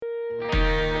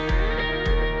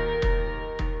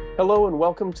Hello and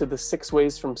welcome to the 6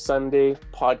 Ways from Sunday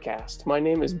podcast. My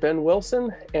name is Ben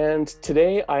Wilson, and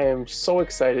today I am so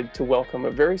excited to welcome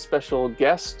a very special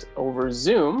guest over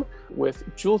Zoom with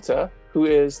Dieulita, who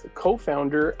is the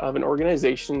co-founder of an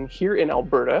organization here in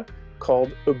Alberta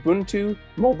called Ubuntu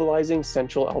Mobilizing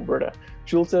Central Alberta.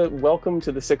 Dieulita, welcome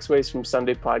to the 6 Ways from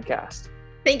Sunday podcast.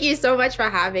 Thank you so much for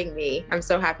having me. I'm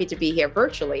so happy to be here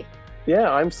virtually.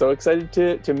 Yeah, I'm so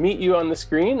excited to meet you on the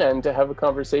screen and to have a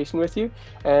conversation with you.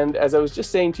 And as I was just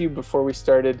saying to you before we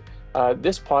started,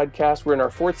 this podcast, we're in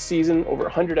our 4th season, over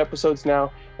 100 episodes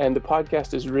now, and the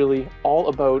podcast is really all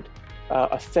about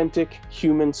authentic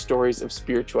human stories of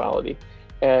spirituality.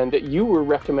 And you were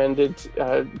recommended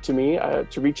to me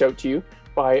to reach out to you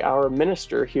by our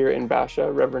minister here in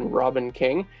Basha, Reverend Robin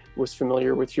King, was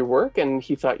familiar with your work, and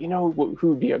he thought, who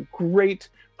would be a great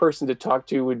person to talk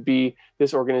to would be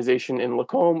this organization in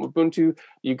Lacombe, Ubuntu.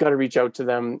 You got to reach out to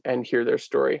them and hear their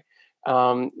story.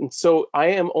 And so I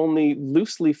am only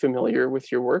loosely familiar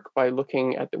with your work by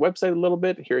looking at the website a little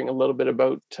bit, hearing a little bit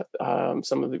about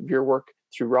some of your work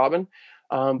through Robin.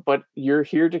 But you're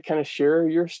here to kind of share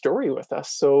your story with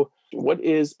us. So what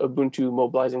is Ubuntu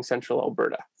Mobilizing Central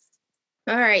Alberta?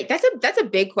 All right, that's a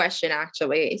big question,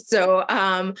 actually. So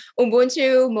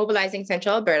Ubuntu Mobilizing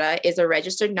Central Alberta is a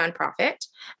registered nonprofit,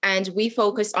 and we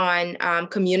focus on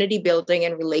community building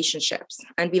and relationships.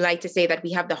 And we like to say that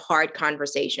we have the hard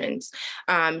conversations.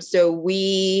 So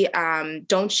we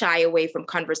don't shy away from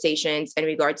conversations in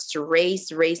regards to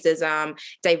race, racism,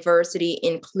 diversity,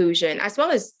 inclusion, as well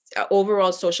as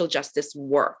overall social justice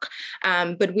work.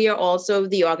 But we are also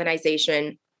the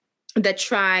organization that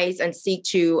tries and seek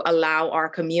to allow our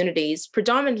communities,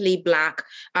 predominantly Black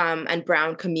and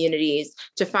Brown communities,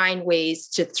 to find ways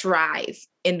to thrive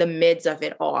in the midst of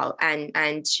it all,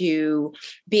 and to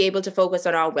be able to focus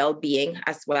on our well-being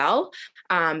as well,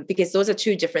 because those are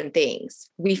two different things.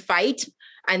 We fight,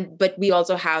 but we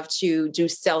also have to do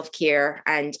self-care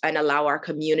and allow our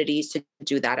communities to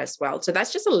do that as well. So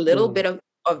that's just a little bit of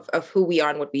who we are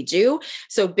and what we do.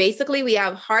 So basically, we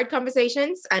have hard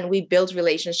conversations and we build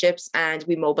relationships and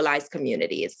we mobilize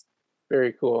communities.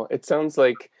 Very cool. It sounds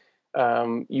like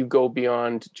you go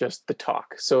beyond just the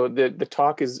talk. So the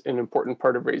talk is an important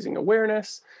part of raising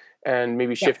awareness and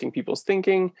maybe shifting people's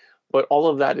thinking, but all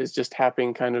of that is just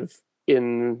happening kind of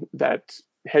in that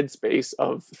headspace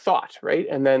of thought, right?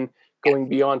 And then going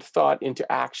beyond thought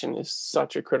into action is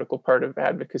such a critical part of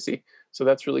advocacy. So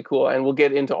that's really cool. And we'll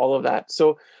get into all of that.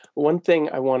 So one thing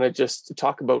I want to just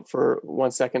talk about for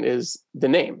 1 second is the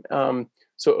name.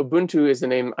 So Ubuntu is the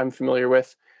name I'm familiar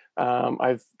with.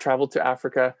 I've traveled to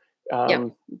Africa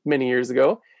many years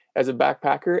ago as a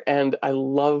backpacker, and I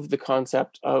love the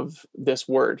concept of this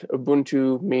word,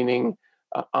 Ubuntu, meaning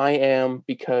I am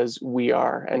because we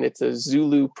are. And it's a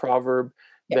Zulu proverb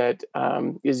that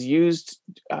is used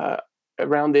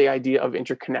around the idea of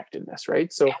interconnectedness,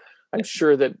 right? So I'm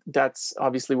sure that that's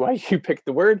obviously why you picked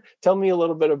the word. Tell me a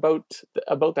little bit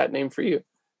about that name for you.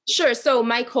 Sure. So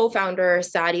my co-founder,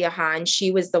 Sadia,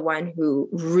 she was the one who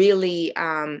really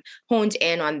honed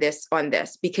in on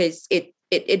this because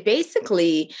it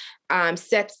basically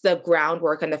sets the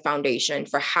groundwork and the foundation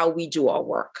for how we do our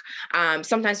work.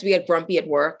 Sometimes we get grumpy at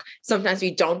work. Sometimes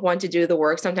we don't want to do the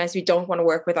work. Sometimes we don't want to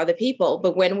work with other people.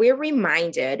 But when we're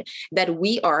reminded that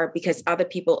we are because other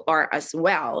people are as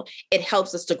well, it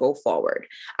helps us to go forward.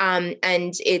 And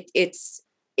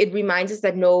it reminds us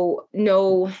that no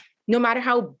matter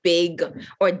how big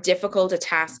or difficult a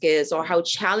task is or how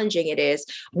challenging it is,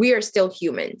 we are still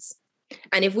humans.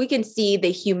 And if we can see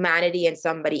the humanity in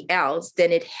somebody else,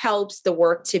 then it helps the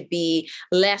work to be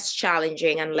less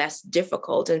challenging and less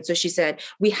difficult. And so she said,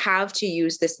 we have to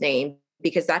use this name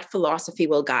because that philosophy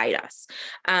will guide us.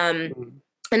 And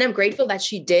I'm grateful that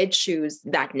she did choose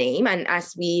that name. And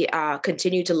as we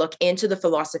continue to look into the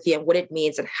philosophy and what it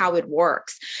means and how it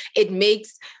works, it made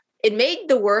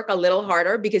the work a little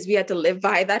harder because we had to live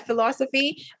by that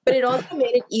philosophy, but it also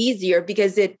made it easier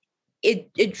because it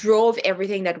drove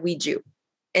everything that we do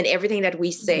and everything that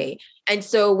we say. And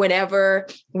so whenever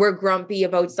we're grumpy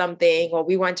about something or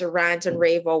we want to rant and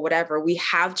rave or whatever, we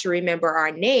have to remember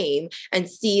our name and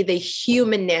see the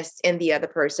humanness in the other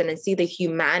person and see the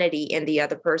humanity in the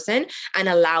other person and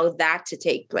allow that to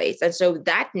take place. And so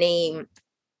that name,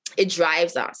 it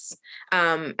drives us.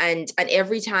 And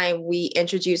every time we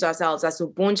introduce ourselves as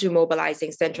Ubuntu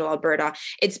Mobilizing Central Alberta,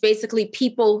 it's basically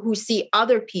people who see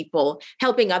other people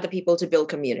helping other people to build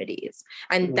communities.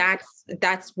 And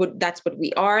that's what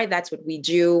we are, that's what we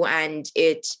do. And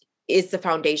it is the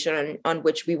foundation on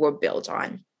which we were built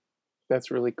on.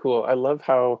 That's really cool. I love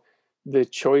how the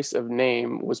choice of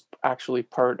name was actually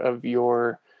part of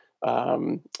your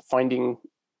finding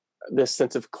this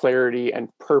sense of clarity and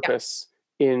purpose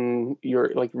in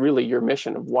your, like, really your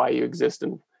mission of why you exist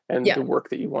and the work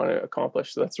that you want to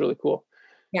accomplish. So that's really cool.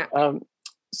 Yeah.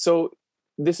 So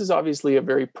this is obviously a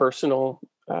very personal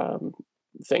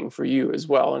thing for you as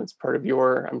well, and it's part of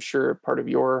your, I'm sure, part of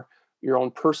your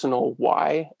own personal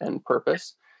why and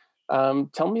purpose.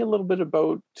 Tell me a little bit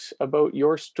about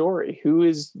your story. Who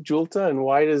is Dieulita, and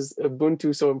why is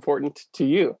Ubuntu so important to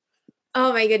you?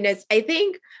 Oh my goodness. I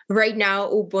think right now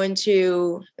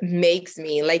Ubuntu makes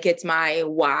me, like, it's my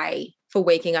why for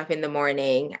waking up in the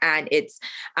morning, and it's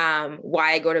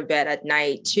why I go to bed at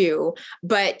night too.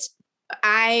 But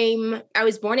I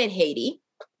was born in Haiti.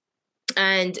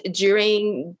 And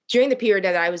during the period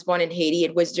that I was born in Haiti,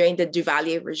 it was during the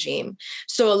Duvalier regime.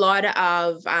 So a lot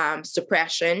of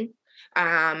suppression,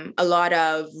 a lot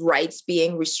of rights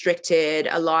being restricted,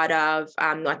 a lot of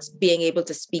not being able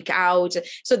to speak out.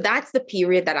 So that's the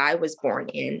period that I was born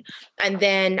in. And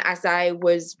then as I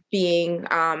was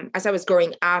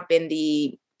growing up in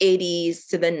the 80s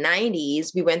to the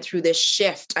 90s, we went through this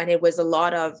shift, and it was a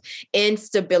lot of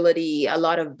instability, a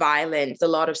lot of violence, a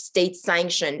lot of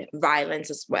state-sanctioned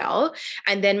violence as well.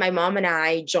 And then my mom and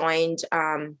I joined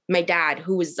my dad,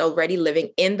 who was already living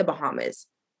in the Bahamas.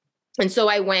 And so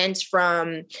I went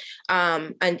from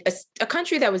a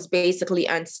country that was basically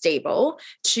unstable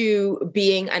to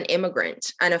being an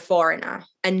immigrant and a foreigner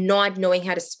and not knowing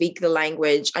how to speak the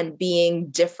language and being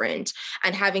different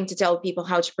and having to tell people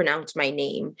how to pronounce my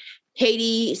name.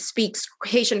 Haiti speaks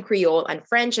Haitian Creole and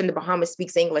French, and the Bahamas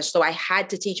speaks English. So I had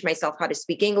to teach myself how to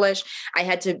speak English. I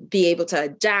had to be able to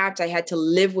adapt. I had to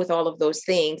live with all of those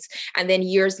things. And then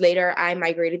years later, I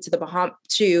migrated to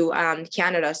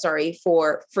Canada,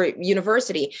 for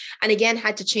university, and again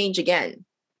had to change again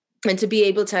and to be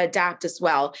able to adapt as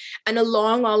well. And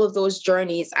along all of those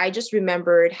journeys, I just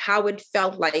remembered how it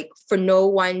felt like for no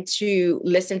one to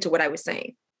listen to what I was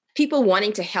saying. People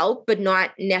wanting to help, but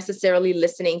not necessarily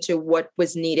listening to what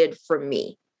was needed for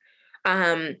me.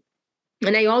 And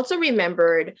I also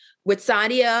remembered with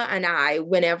Sadia and I,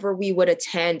 whenever we would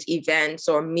attend events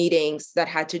or meetings that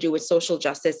had to do with social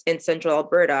justice in Central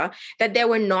Alberta, that there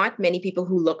were not many people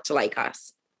who looked like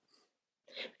us.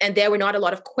 And there were not a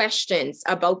lot of questions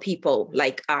about people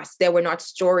like us. There were not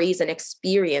stories and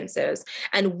experiences.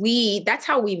 And that's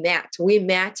how we met. We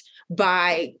met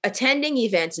by attending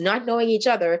events, not knowing each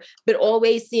other, but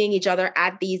always seeing each other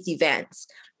at these events.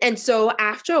 And so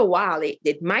after a while,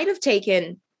 it might have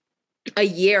taken a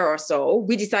year or so,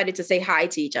 we decided to say hi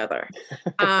to each other,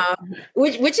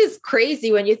 which is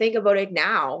crazy when you think about it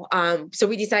now. So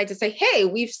we decided to say, hey,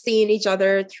 we've seen each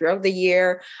other throughout the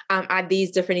year at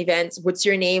these different events. What's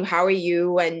your name? How are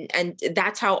you? And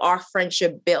that's how our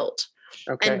friendship built.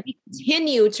 Okay. And we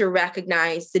continue to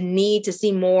recognize the need to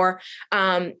see more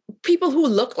people who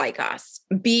look like us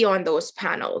be on those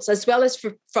panels, as well as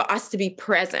for us to be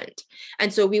present.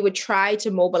 And so we would try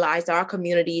to mobilize our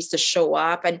communities to show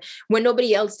up. And when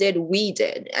nobody else did, we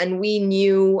did. And we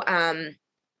knew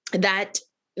that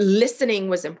listening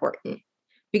was important,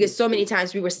 because so many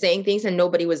times we were saying things and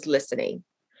nobody was listening.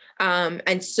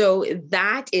 And so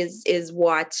that is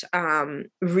what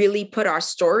really put our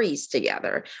stories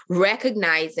together,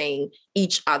 recognizing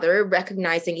each other,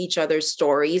 recognizing each other's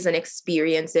stories and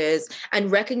experiences,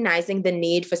 and recognizing the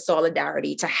need for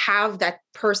solidarity, to have that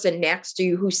person next to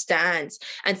you who stands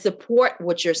and support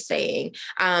what you're saying.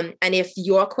 And if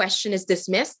your question is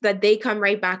dismissed, that they come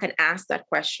right back and ask that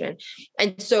question.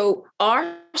 And so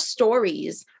our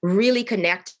stories really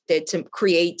connected to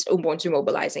create Ubuntu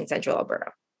Mobilizing Central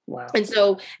Alberta. Wow. And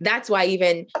so that's why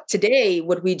even today,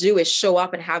 what we do is show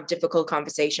up and have difficult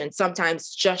conversations,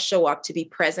 sometimes just show up to be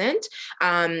present.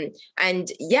 And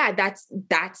yeah,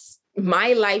 that's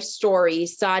my life story,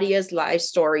 Sadia's life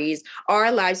stories,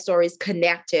 our life stories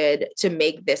connected to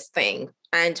make this thing.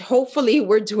 And hopefully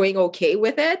we're doing okay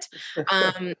with it.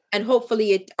 And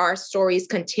hopefully our stories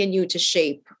continue to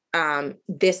shape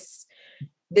this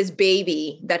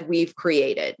baby that we've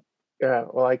created. Yeah,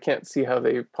 well, I can't see how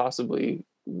they possibly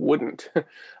wouldn't.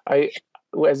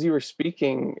 As you were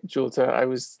speaking, Dieulita, I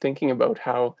was thinking about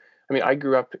how, I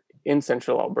grew up in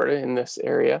Central Alberta in this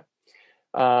area.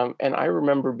 And I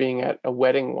remember being at a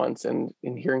wedding once and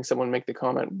hearing someone make the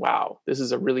comment, wow, this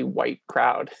is a really white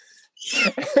crowd.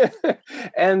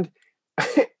 And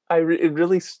it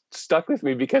really stuck with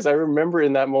me, because I remember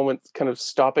in that moment kind of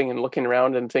stopping and looking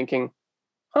around and thinking,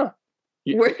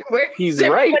 he's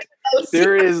right.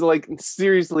 There is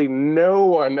seriously no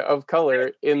one of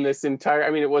color in this entire,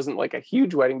 it wasn't like a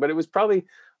huge wedding, but it was probably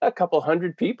a couple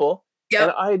hundred people. Yep.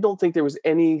 And I don't think there was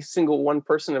any single one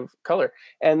person of color.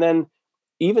 And then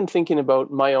even thinking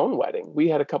about my own wedding, we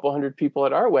had a couple hundred people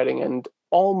at our wedding, and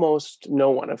almost no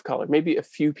one of color, maybe a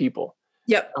few people.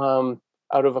 Yep.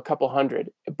 Out of a couple hundred.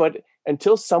 But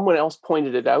until someone else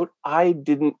pointed it out, I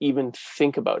didn't even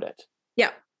think about it.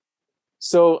 Yeah.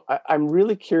 So I'm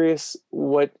really curious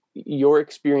what your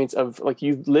experience of, like,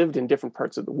 you've lived in different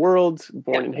parts of the world,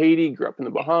 born in Haiti, grew up in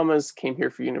the Bahamas, came here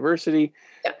for university.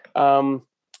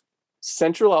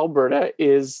 Central Alberta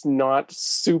is not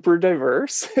super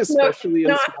diverse, especially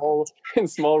in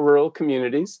small rural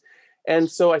communities. And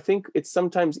so I think it's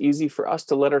sometimes easy for us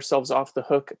to let ourselves off the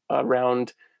hook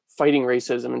around fighting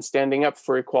racism and standing up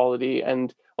for equality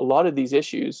and a lot of these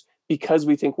issues, because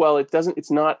we think, well,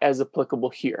 it's not as applicable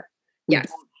here. We don't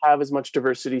have as much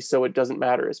diversity, so it doesn't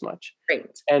matter as much. Right.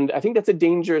 And I think that's a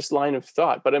dangerous line of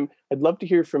thought. But I'd love to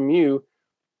hear from you,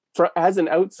 as an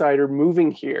outsider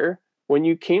moving here, when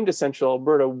you came to Central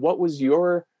Alberta, what was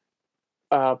your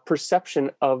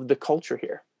perception of the culture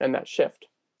here and that shift?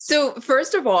 So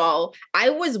first of all, I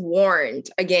was warned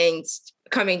against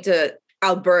coming to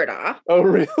Alberta. Oh,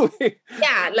 really?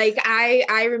 Yeah, like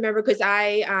I remember, because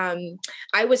I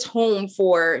was home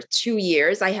for 2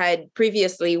 years. I had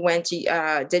previously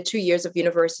did 2 years of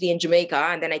university in Jamaica,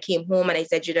 and then I came home and I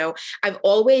said, I've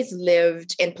always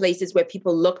lived in places where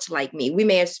people looked like me. We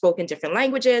may have spoken different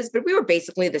languages, but we were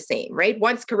basically the same, right?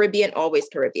 Once Caribbean, always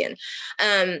Caribbean.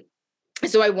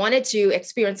 So I wanted to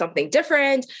experience something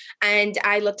different, and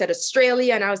I looked at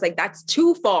Australia and I was like, that's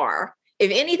too far. If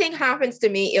anything happens to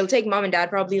me, it'll take mom and dad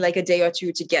probably like a day or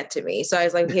two to get to me. So I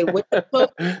was like, okay,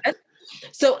 what?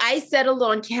 So I settled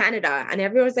on Canada, and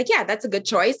everyone's like, yeah, that's a good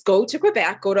choice. Go to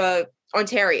Quebec, go to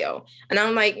Ontario. And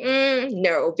I'm like,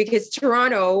 no, because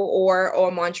Toronto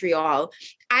or Montreal,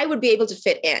 I would be able to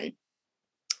fit in.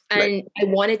 And I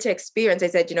wanted to experience, I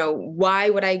said,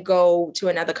 why would I go to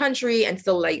another country and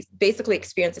still like basically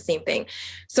experience the same thing?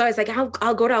 So I was like,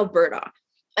 I'll go to Alberta.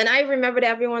 And I remembered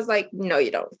everyone's like, no, you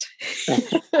don't.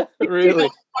 Really? You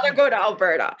don't want to go to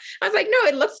Alberta. I was like, no,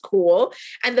 it looks cool.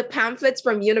 And the pamphlets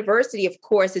from university, of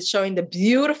course, is showing the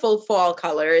beautiful fall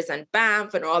colors and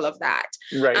Banff and all of that.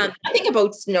 Right. Nothing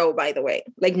about snow, by the way,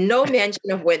 like no mention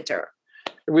of winter.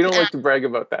 We don't like to brag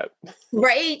about that.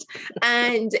 Right.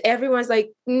 And everyone's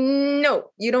like, no,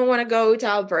 you don't want to go to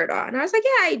Alberta. And I was like,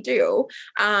 yeah, I do.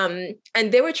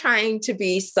 And they were trying to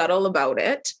be subtle about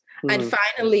it. And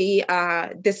finally,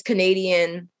 this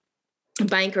Canadian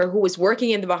banker who was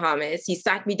working in the Bahamas, he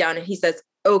sat me down and he says,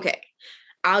 okay,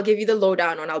 I'll give you the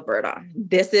lowdown on Alberta.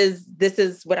 This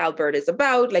is what Alberta is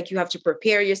about. Like, you have to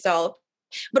prepare yourself,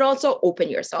 but also open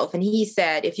yourself. And he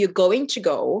said, if you're going to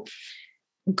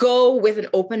go with an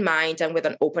open mind and with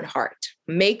an open heart,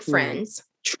 make friends,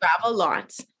 travel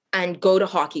lots, and go to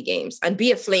hockey games and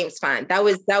be a Flames fan. That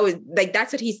was like,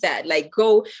 that's what he said. Like,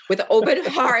 go with an open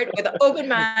heart, with an open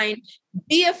mind,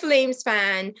 be a Flames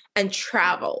fan and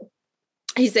travel.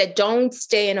 He said, don't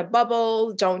stay in a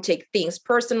bubble, don't take things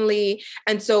personally.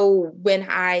 And so when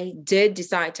I did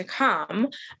decide to come,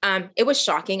 it was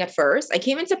shocking at first. I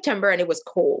came in September and it was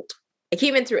cold. I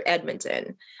came in through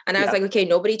Edmonton and I was like, okay,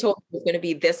 nobody told me it was going to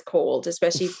be this cold,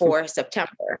 especially for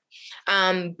September.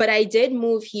 But I did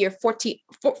move here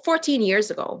 14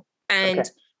 years ago, and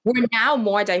we're now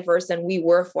more diverse than we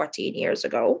were 14 years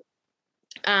ago.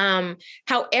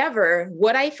 However,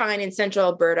 what I find in Central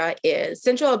Alberta is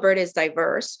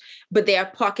diverse, but there are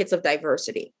pockets of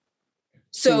diversity.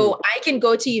 So I can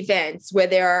go to events where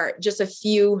there are just a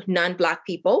few non-Black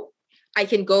people. I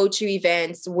can go to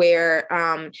events where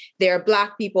there are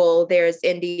Black people, there's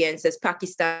Indians, there's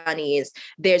Pakistanis,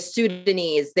 there's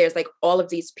Sudanese, there's like all of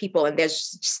these people, and there's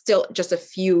still just a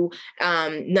few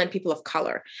non-people of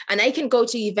color. And I can go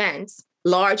to events,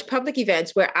 large public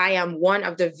events, where I am one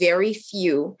of the very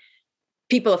few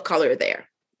people of color there.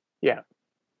 Yeah.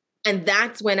 And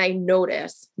that's when I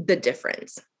notice the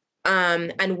difference.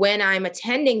 And when I'm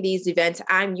attending these events,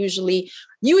 I'm usually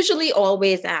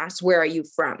always asked, where are you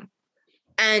from?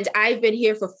 And I've been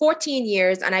here for 14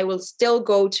 years, and I will still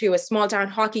go to a small town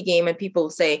hockey game and people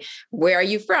say, where are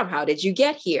you from? How did you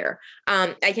get here?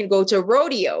 I can go to a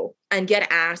rodeo and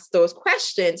get asked those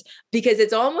questions, because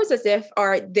it's almost as if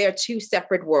they're two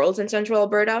separate worlds in Central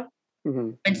Alberta.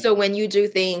 And so when you do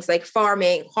things like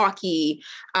farming, hockey,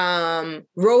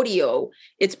 rodeo,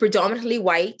 it's predominantly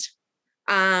white,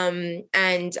 and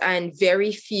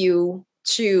very few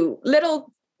to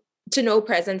little to no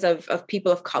presence of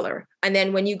people of color. And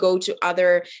then when you go to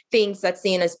other things that's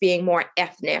seen as being more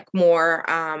ethnic, more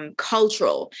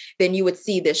cultural, then you would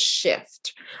see this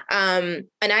shift. And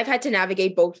I've had to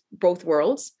navigate both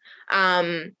worlds.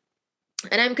 And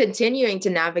I'm continuing to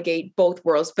navigate both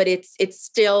worlds, but it's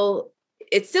still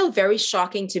very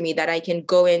shocking to me that I can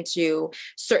go into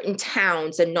certain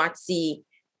towns and not see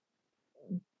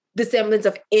the semblance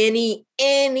of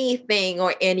anything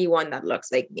or anyone that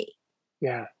looks like me.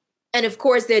 Yeah. And of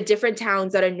course, there are different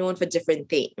towns that are known for different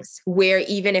things, where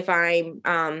even if I'm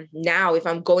if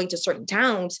I'm going to certain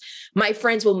towns, my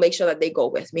friends will make sure that they go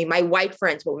with me. My white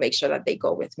friends will make sure that they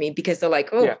go with me, because they're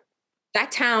like, oh,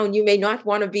 that town, you may not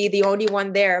want to be the only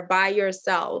one there by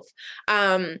yourself.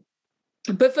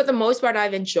 But for the most part,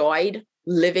 I've enjoyed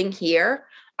living here.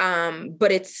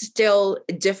 But it's still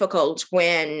difficult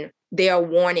when there are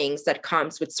warnings that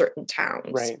comes with certain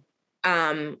towns. Right.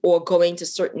 Or going to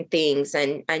certain things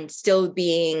and still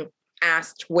being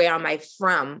asked, where am I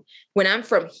from? When I'm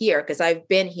from here, because I've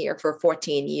been here for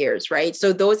 14 years, right?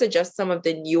 So those are just some of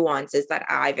the nuances that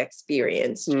I've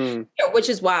experienced, which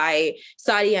is why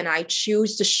Sadia and I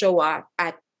choose to show up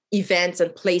at events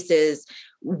and places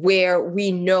where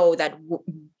we know that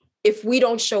if we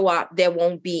don't show up, there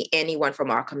won't be anyone from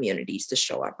our communities to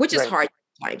show up, which is hard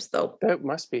sometimes, though. That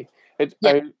must be.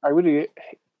 I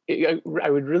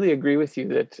would really agree with you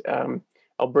that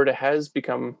Alberta has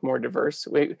become more diverse.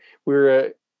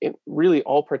 We're in really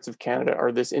all parts of Canada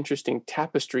are this interesting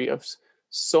tapestry of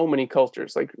so many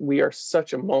cultures. Like, we are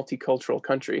such a multicultural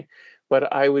country.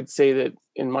 But I would say that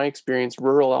in my experience,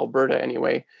 rural Alberta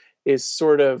anyway, is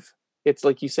sort of, it's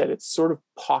like you said, it's sort of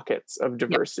pockets of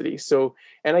diversity. So,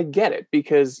 and I get it,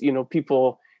 because,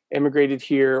 people immigrated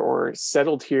here or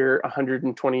settled here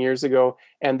 120 years ago,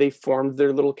 and they formed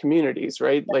their little communities,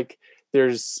 right? Like,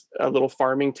 there's a little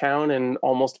farming town and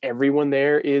almost everyone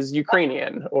there is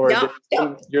Ukrainian, or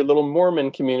your little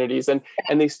Mormon communities, and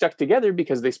they stuck together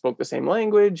because they spoke the same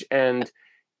language, and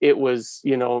it was,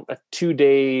 a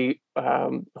 2-day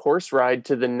horse ride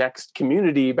to the next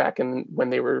community back when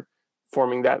they were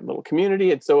forming that little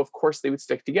community. And so of course they would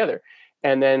stick together.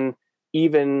 And then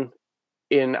even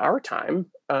in our time,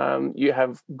 you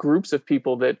have groups of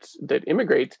people that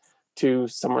immigrate to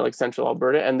somewhere like Central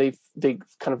Alberta, and they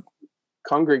kind of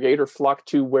congregate or flock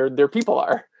to where their people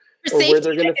are, or where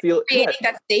they're going to feel creating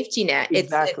that safety net.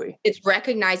 Exactly. It's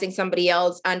recognizing somebody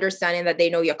else, understanding that they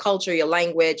know your culture, your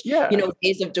language,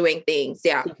 ways of doing things.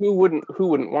 Yeah. So who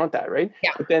wouldn't want that, right?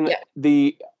 Yeah. But then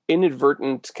the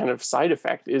inadvertent kind of side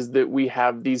effect is that we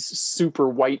have these super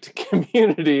white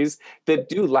communities that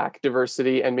do lack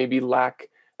diversity and maybe lack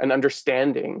an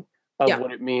understanding of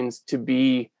what it means to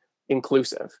be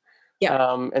inclusive.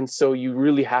 Yeah. And so you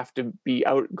really have to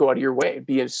go out of your way,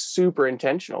 be super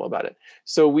intentional about it.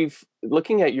 So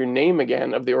looking at your name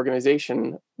again of the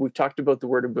organization, we've talked about the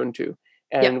word Ubuntu,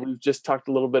 and we've just talked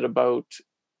a little bit about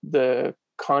the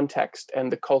context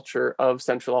and the culture of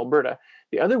Central Alberta.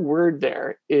 The other word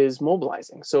there is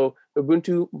mobilizing. So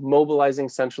Ubuntu, mobilizing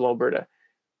Central Alberta.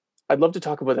 I'd love to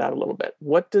talk about that a little bit.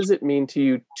 What does it mean to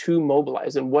you to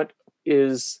mobilize, and what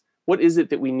is it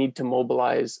that we need to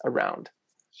mobilize around?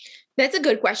 That's a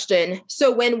good question.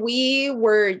 So when we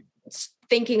were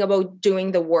thinking about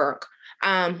doing the work,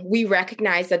 we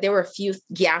recognized that there were a few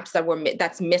gaps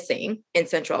that's missing in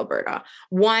Central Alberta.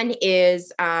 One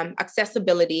is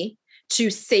accessibility to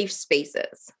safe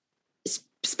spaces,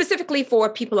 specifically for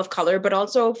people of color, but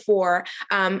also for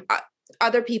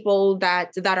other people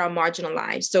that are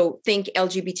marginalized. So think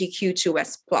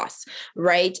LGBTQ2S+,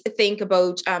 right? Think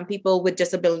about people with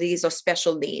disabilities or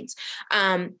special needs.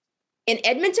 In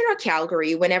Edmonton or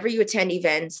Calgary, whenever you attend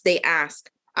events, they ask,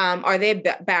 are there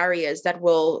barriers that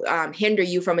will hinder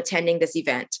you from attending this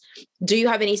event? Do you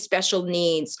have any special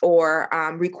needs or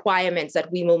requirements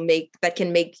that we will make that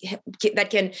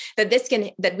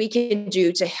we can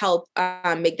do to help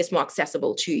make this more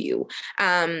accessible to you?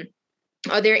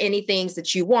 Are there any things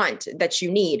that you want, that you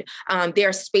need? There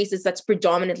are spaces that's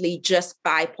predominantly just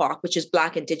BIPOC, which is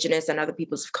Black, Indigenous, and other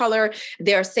peoples of color.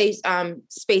 There are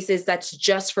spaces that's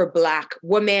just for Black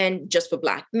women, just for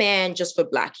Black men, just for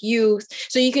Black youth.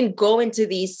 So you can go into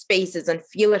these spaces and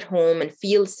feel at home and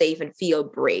feel safe and feel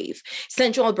brave.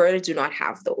 Central Alberta do not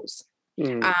have those.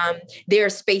 There are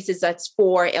spaces that's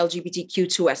for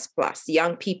LGBTQ2S+,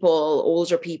 young people,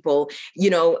 older people,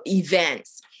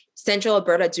 events. Central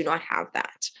Alberta do not have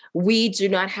that. We do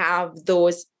not have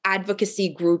those advocacy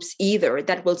groups either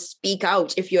that will speak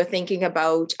out if you're thinking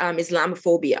about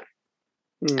Islamophobia.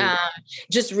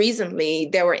 Just recently,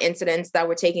 there were incidents that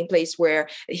were taking place where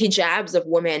hijabs of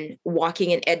women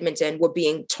walking in Edmonton were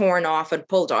being torn off and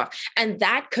pulled off. And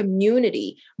that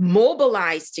community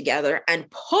mobilized together and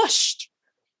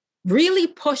really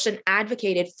pushed and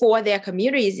advocated for their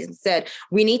communities and said,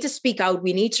 we need to speak out.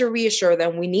 We need to reassure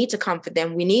them. We need to comfort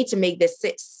them. We need to make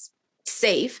this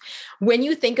safe. When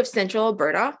you think of Central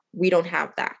Alberta, we don't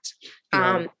have that.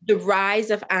 The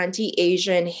rise of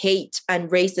anti-Asian hate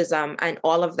and racism and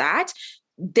all of that,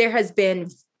 there has been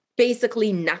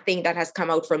basically nothing that has come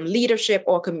out from leadership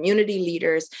or community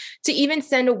leaders to even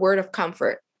send a word of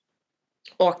comfort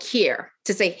or care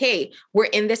to say, hey, we're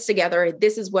in this together.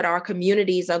 This is what our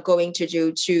communities are going to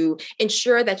do to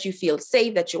ensure that you feel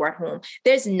safe, that you're at home.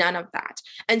 There's none of that.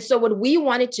 And so what we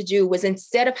wanted to do was,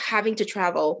 instead of having to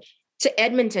travel to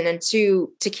Edmonton and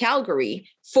to Calgary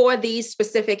for these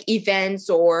specific events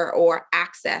or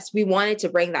access, we wanted to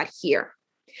bring that here.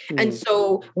 And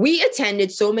so we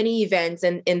attended so many events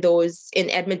in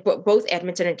Edmonton, both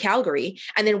Edmonton and Calgary.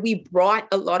 And then we brought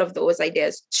a lot of those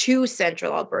ideas to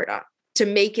Central Alberta to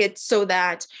make it so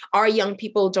that our young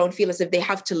people don't feel as if they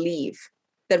have to leave,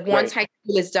 that once high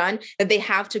school is done, that they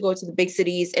have to go to the big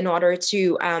cities in order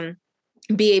to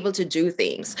be able to do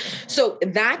things. So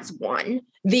that's one.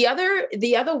 The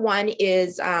other one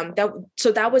is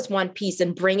that was one piece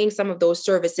in bringing some of those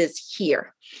services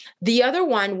here. The other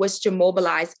one was to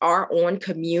mobilize our own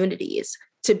communities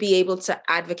to be able to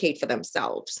advocate for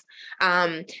themselves,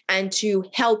 and to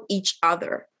help each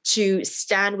other, to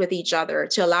stand with each other,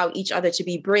 to allow each other to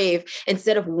be brave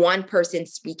instead of one person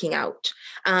speaking out.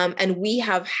 And we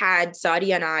have had,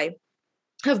 Sadia and I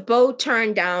have both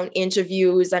turned down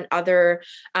interviews and other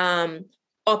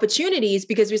opportunities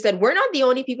because we said, we're not the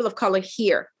only people of color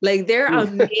here. Like, there are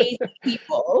amazing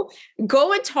people.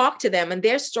 Go and talk to them, and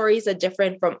their stories are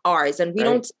different from ours. And we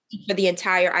don't speak for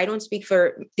I don't speak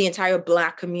for the entire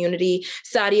Black community.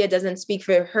 Sadia doesn't speak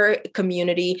for her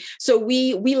community. So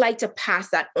we like to pass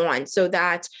that on so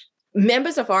that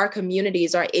members of our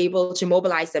communities are able to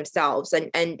mobilize themselves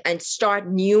and start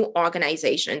new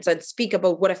organizations and speak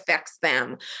about what affects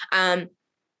them.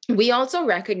 We also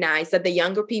recognize that the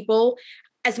younger people,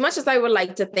 as much as I would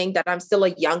like to think that I'm still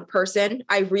a young person,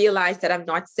 I realize that I'm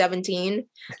not 17,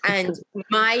 and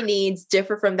my needs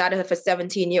differ from that of a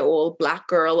 17-year-old Black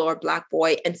girl or Black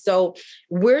boy. And so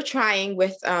we're trying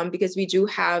with, because we do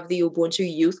have the Ubuntu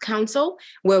Youth Council,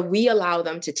 where we allow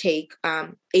them to take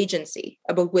agency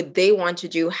about what they want to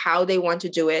do, how they want to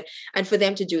do it, and for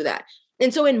them to do that.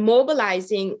 And so in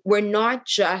mobilizing, we're not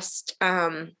just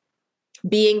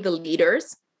being the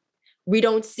leaders. We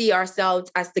don't see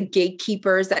ourselves as the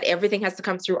gatekeepers, that everything has to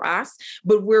come through us,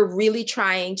 but we're really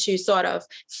trying to sort of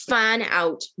fan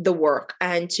out the work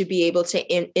and to be able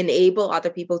to enable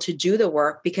other people to do the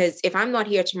work. Because if I'm not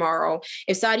here tomorrow,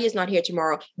 if Sadia is not here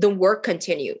tomorrow, the work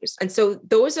continues. And so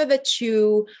those are the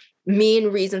two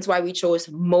main reasons why we chose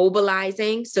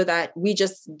mobilizing, so that we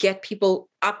just get people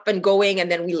up and going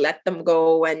and then we let them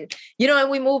go and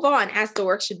we move on as the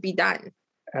work should be done.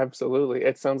 Absolutely.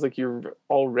 It sounds like you're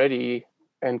already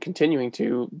and continuing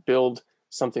to build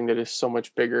something that is so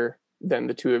much bigger than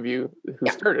the two of you who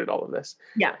started all of this.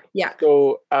 Yeah.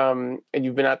 So, and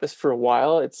you've been at this for a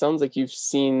while. It sounds like you've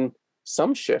seen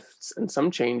some shifts and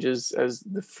some changes as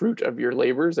the fruit of your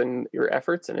labors and your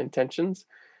efforts and intentions.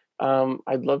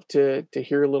 I'd love to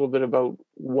hear a little bit about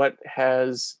what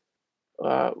are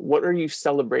you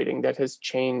celebrating that has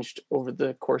changed over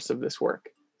the course of this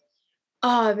work?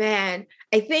 Oh man,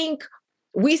 I think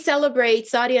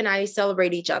Sadia and I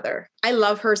celebrate each other. I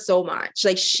love her so much.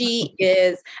 Like,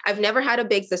 I've never had a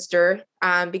big sister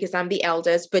because I'm the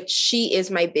eldest, but she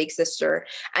is my big sister.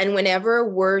 And whenever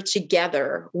we're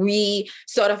together, we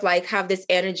sort of like have this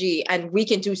energy, and we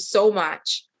can do so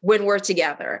much when we're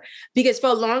together. Because for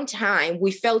a long time,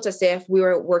 we felt as if we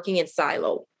were working in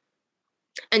silo.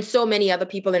 And so many other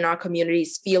people in our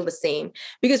communities feel the same,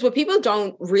 because what people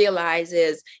don't realize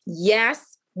is,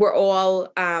 yes, we're all,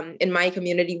 in my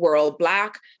community, we're all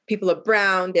Black, people are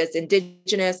brown, there's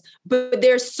Indigenous, but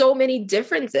there's so many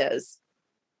differences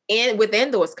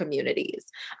within those communities.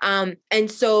 And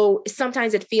so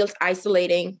sometimes it feels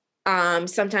isolating.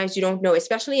 Sometimes you don't know,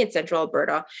 especially in Central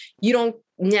Alberta, you don't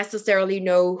necessarily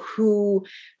know who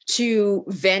to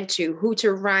vent to, who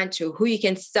to rant to, who you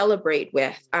can celebrate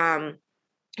with.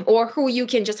 Or who you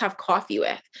can just have coffee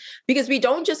with, because we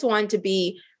don't just want to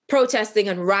be protesting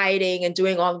and rioting and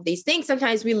doing all of these things.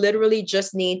 Sometimes we literally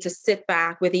just need to sit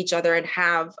back with each other and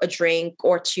have a drink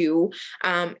or two,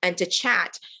 and to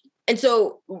chat. And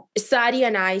so Sadia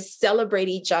and I celebrate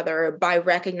each other by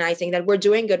recognizing that we're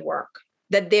doing good work,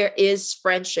 that there is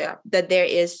friendship, that there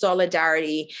is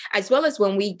solidarity, as well as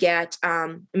when we get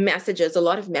a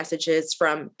lot of messages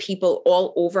from people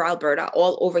all over Alberta,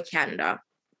 all over Canada,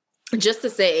 just to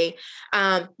say,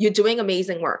 you're doing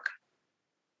amazing work.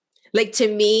 Like,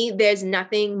 to me, there's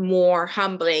nothing more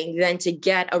humbling than to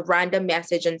get a random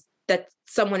message and that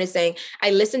someone is saying, I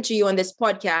listened to you on this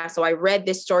podcast, or I read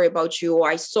this story about you, or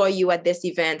I saw you at this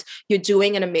event. You're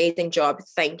doing an amazing job.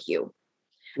 Thank you.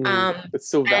 It's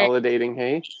so validating,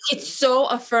 hey? It's so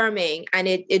affirming, and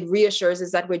it reassures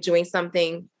us that we're doing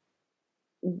something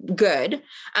good.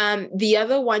 The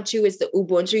other one too is the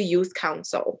Ubuntu Youth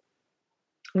Council,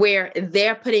 where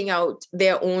they're putting out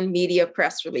their own media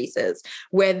press releases,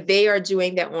 where they are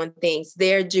doing their own things.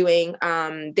 They're doing,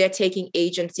 they're taking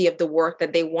agency of the work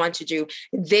that they want to do.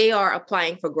 They are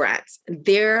applying for grants.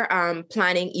 They're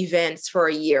planning events for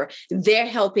a year. They're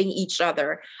helping each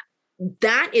other.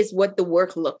 That is what the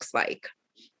work looks like.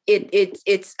 And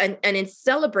in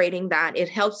celebrating that, it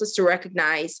helps us to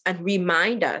recognize and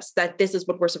remind us that this is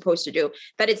what we're supposed to do,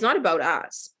 that it's not about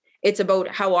us. It's about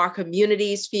how our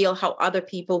communities feel, how other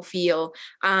people feel,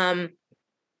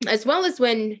 as well as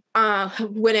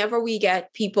whenever we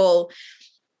get people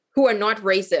who are not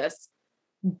racist,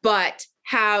 but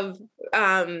have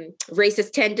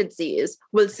racist tendencies,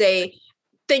 will say,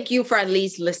 thank you for at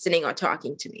least listening or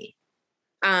talking to me.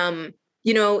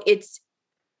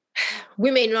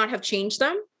 We may not have changed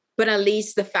them, but at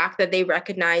least the fact that they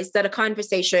recognize that a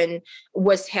conversation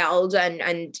was held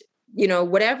and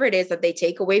whatever it is that they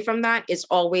take away from that is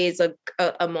always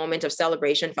a moment of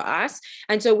celebration for us.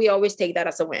 And so we always take that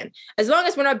as a win. As long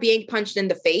as we're not being punched in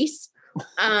the face,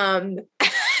 and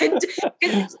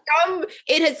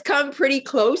it has come pretty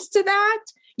close to that.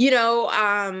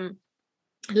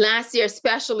 Last year,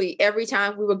 especially, every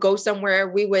time we would go somewhere,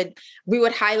 we would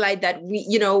highlight that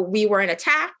we weren't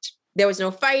attacked. There was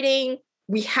no fighting.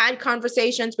 We had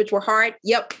conversations which were hard.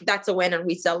 Yep, that's a win, and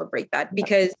we celebrate that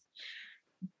because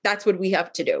that's what we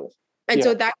have to do. And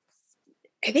so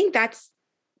I think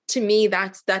to me,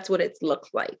 that's what it looks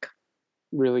like.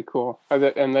 Really cool.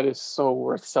 And that is so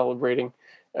worth celebrating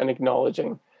and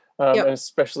acknowledging. And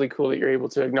especially cool that you're able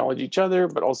to acknowledge each other,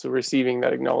 but also receiving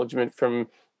that acknowledgement from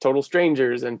total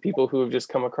strangers and people who have just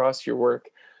come across your work.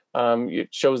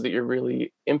 It shows that you're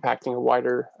really impacting a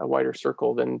wider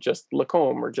circle than just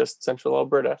Lacombe or just Central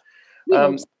Alberta.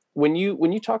 When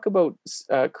you talk about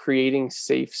creating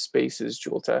safe spaces,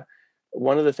 Dieulita,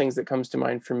 one of the things that comes to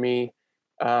mind for me,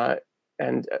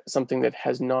 and something that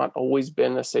has not always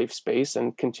been a safe space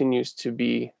and continues to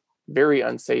be very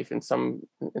unsafe in some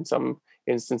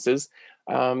instances,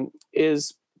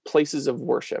 is places of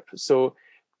worship. So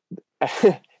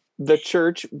the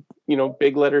church,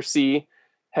 big letter C,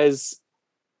 has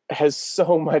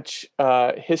so much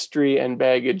history and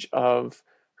baggage of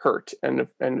hurt and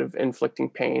of inflicting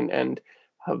pain and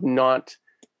of not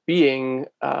being,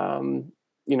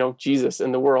 Jesus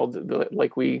in the world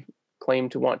like we claim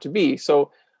to want to be.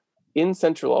 So in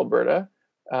Central Alberta,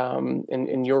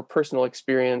 in your personal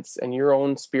experience and your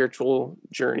own spiritual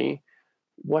journey,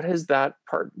 what has that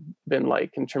part been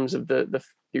like in terms of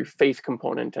your faith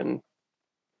component, and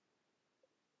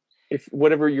if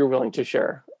whatever you're willing to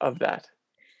share of that?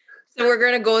 So we're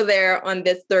going to go there on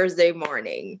this Thursday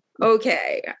morning.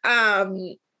 Okay. I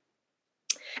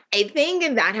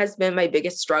think that has been my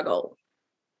biggest struggle.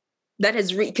 That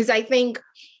has because I think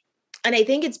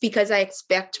it's because I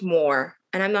expect more,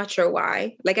 and I'm not sure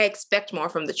why. Like, I expect more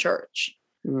from the church,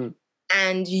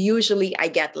 and usually I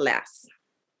get less.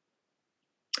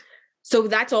 So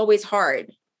that's always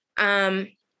hard.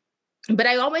 But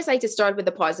I always like to start with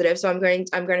the positive. So I'm going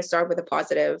to start with a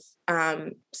positive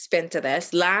spin to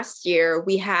this. Last year,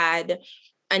 we had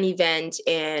an event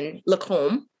in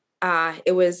Lacombe.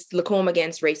 It was Lacombe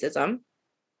Against Racism.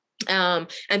 And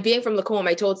being from Lacombe,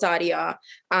 I told Sadia,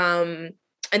 and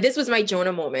this was my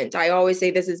Jonah moment. I always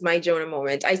say this is my Jonah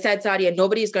moment. I said, Sadia,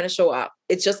 nobody's going to show up.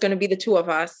 It's just going to be the two of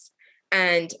us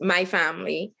and my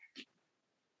family.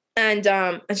 And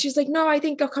she's like, no, I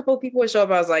think a couple of people will show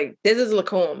up. I was like, this is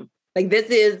Lacombe. Like, this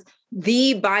is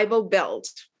the Bible Belt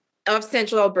of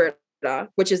Central Alberta,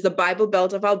 which is the Bible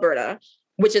Belt of Alberta,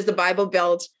 which is the Bible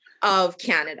Belt of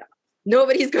Canada.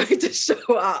 Nobody's going to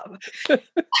show up.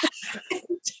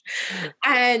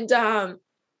 And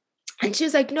she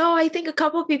was like, no, I think a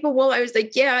couple of people will. I was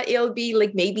like, yeah, it'll be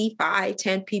like maybe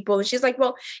 5-10 people. And she's like,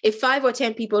 well, if 5 or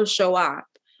 10 people show up,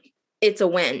 it's a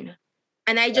win.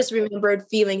 And I just remembered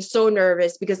feeling so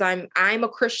nervous because I'm a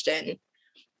Christian.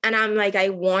 And I'm like, I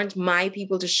want my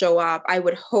people to show up. I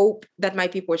would hope that my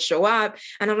people would show up.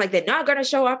 And I'm like, they're not going to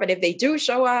show up. And if they do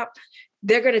show up,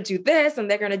 they're going to do this and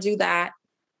they're going to do that.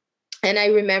 And I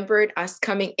remembered us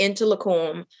coming into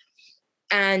Lacombe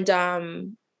and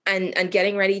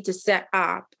getting ready to set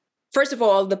up. First of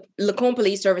all, the Lacombe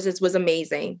Police Services was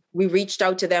amazing. We reached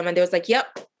out to them and they was like,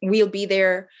 yep, we'll be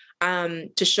there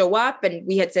to show up. And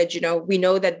we had said, we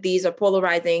know that these are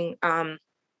polarizing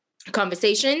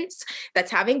conversations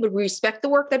that's having, but we respect the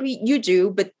work that you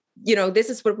do, but this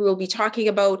is what we will be talking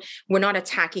about. We're not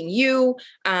attacking you.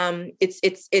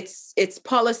 It's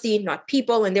policy, not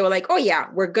people. And they were like, oh yeah,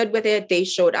 we're good with it. They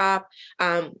showed up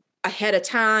ahead of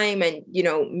time and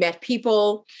met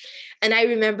people. And I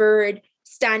remembered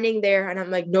standing there and I'm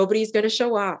like, nobody's going to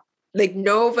show up. Like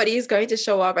nobody's going to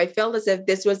show up. I felt as if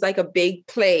this was like a big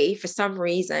play for some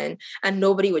reason and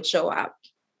nobody would show up.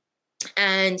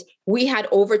 And we had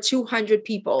over 200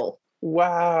 people.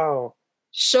 Wow.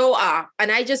 Show up.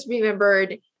 And I just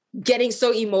remembered getting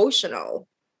so emotional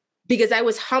because I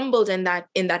was humbled in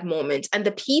that moment. And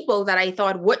the people that I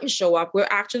thought wouldn't show up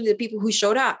were actually the people who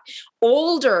showed up.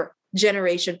 Older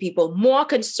generation people, more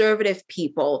conservative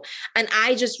people. And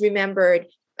I just remembered,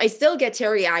 I still get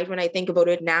teary-eyed when I think about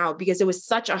it now because it was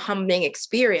such a humbling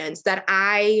experience that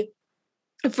I,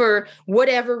 for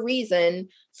whatever reason,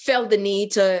 felt the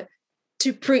need to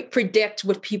predict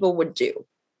what people would do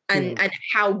and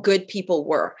how good people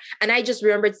were. And I just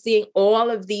remembered seeing all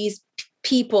of these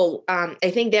people.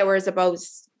 I think there was about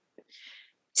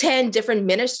 10 different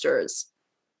ministers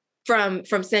from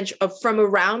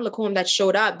around Lacombe that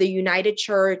showed up, the United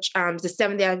Church, the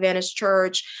Seventh-day Adventist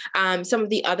Church, some of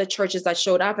the other churches that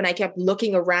showed up. And I kept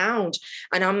looking around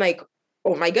and I'm like,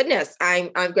 oh my goodness,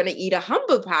 I'm going to eat a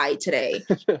humble pie today.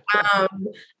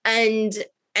 And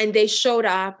they showed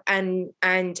up and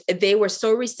they were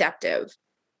so receptive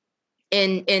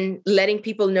in letting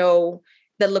people know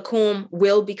that Lacombe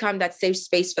will become that safe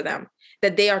space for them,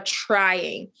 that they are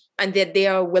trying and that they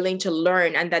are willing to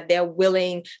learn and that they're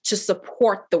willing to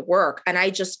support the work. And I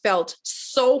just felt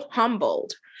so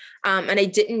humbled. And I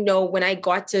didn't know when I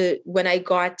got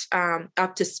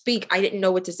up to speak, I didn't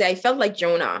know what to say. I felt like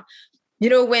Jonah. You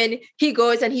know, when he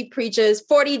goes and he preaches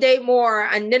 40 days more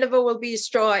and Nineveh will be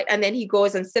destroyed. And then he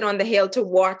goes and sit on the hill to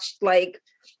watch like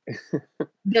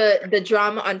the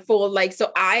drama unfold. Like,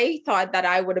 so I thought that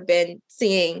I would have been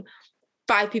seeing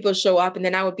 5 people show up and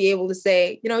then I would be able to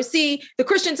say, you know, see, the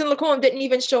Christians in Lacombe didn't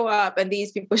even show up and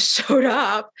these people showed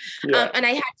up. Yeah. And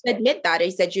I had to admit that. I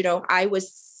said, you know, I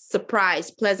was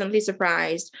surprised, pleasantly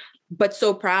surprised, but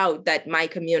so proud that my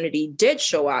community did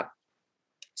show up.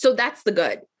 So that's the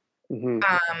good.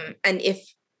 And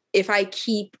if I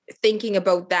keep thinking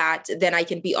about that, then I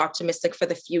can be optimistic for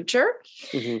the future.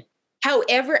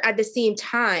 However, at the same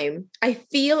time, I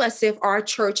feel as if our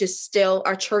churches,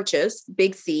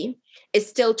 Big C, is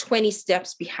still 20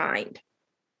 steps behind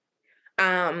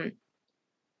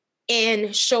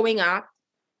in showing up,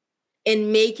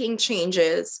 in making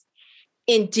changes,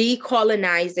 in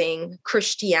decolonizing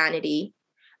Christianity,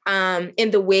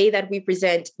 in the way that we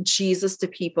present Jesus to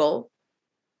people.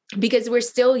 Because we're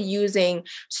still using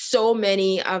so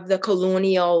many of the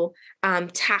colonial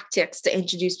tactics to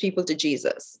introduce people to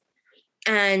Jesus.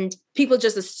 And people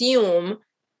just assume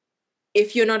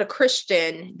if you're not a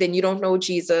Christian, then you don't know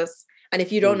Jesus. And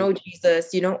if you don't know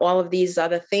Jesus, you know all of these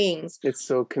other things. It's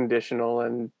so conditional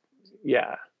and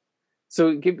yeah.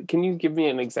 So can you give me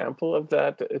an example of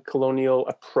that colonial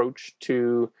approach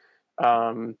to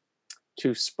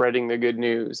spreading the good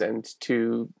news and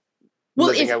to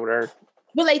living out our...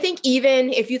 Well, I think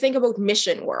even if you think about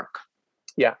mission work,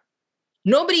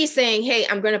 nobody's saying, hey,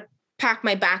 I'm going to pack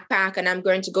my backpack and I'm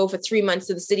going to go for 3 months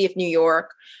to the city of New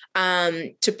York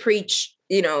to preach,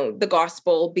 you know, the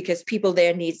gospel because people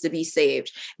there needs to be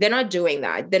saved. They're not doing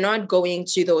that. They're not going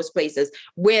to those places.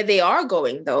 Where they are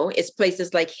going, though, is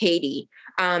places like Haiti,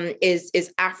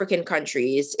 is African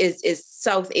countries, is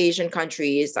South Asian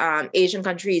countries, Asian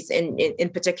countries in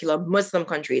particular, Muslim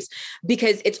countries,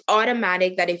 because it's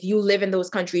automatic that if you live in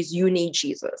those countries, you need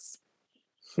Jesus.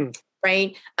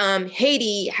 Right?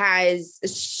 Haiti has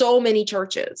so many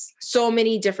churches, so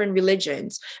many different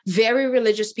religions, very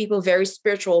religious people, very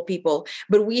spiritual people,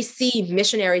 but we see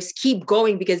missionaries keep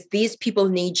going because these people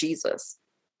need Jesus.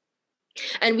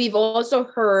 And we've also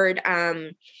heard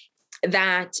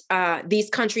that these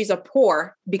countries are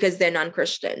poor because they're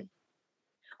non-Christian,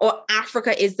 or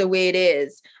Africa is the way it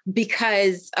is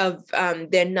because of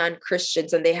they're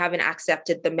non-Christians and they haven't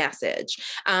accepted the message.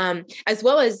 As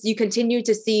well as you continue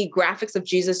to see graphics of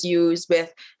Jesus used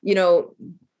with, you know,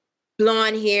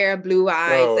 blonde hair, blue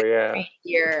eyes, right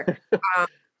here.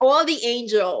 All the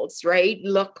angels, right,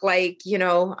 look like, you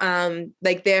know,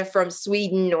 like they're from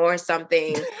Sweden or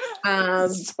something.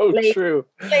 So like, true.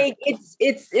 Like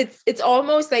it's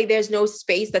almost like there's no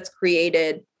space that's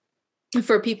created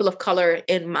for people of color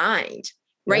in mind,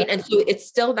 right? Yeah. And so it's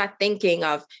still that thinking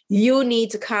of you need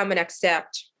to come and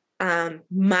accept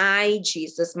my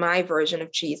Jesus, my version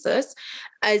of Jesus,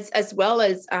 as well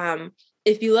as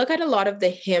if you look at a lot of the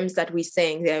hymns that we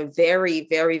sing, they're very,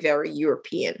 very, very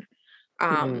European.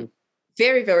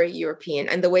 Very, very European.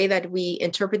 And the way that we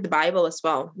interpret the Bible as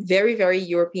well, very, very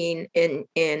European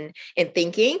in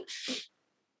thinking.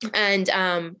 And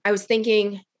I was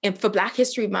thinking, and for Black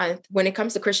History Month, when it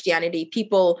comes to Christianity,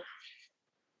 people,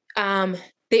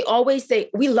 they always say,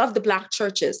 we love the Black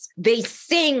churches. They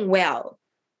sing well.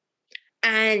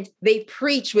 And they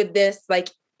preach with this, like,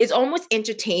 it's almost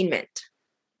entertainment.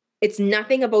 It's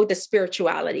nothing about the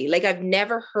spirituality. Like, I've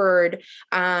never heard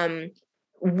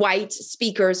white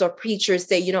speakers or preachers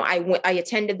say, you know, I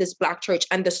attended this Black church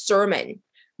and the sermon,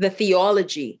 the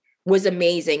theology was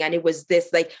amazing. And it was this,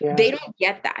 like, they don't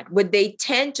get that. What they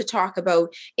tend to talk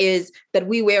about is that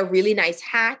we wear really nice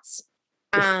hats.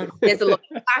 There's a lot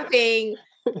of laughing.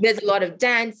 There's a lot of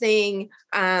dancing.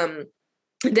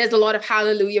 There's a lot of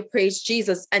hallelujah, praise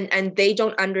Jesus. And they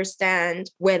don't understand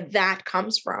where that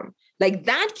comes from. Like,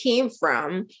 that came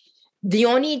from the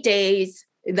only days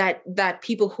that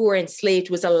people who were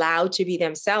enslaved was allowed to be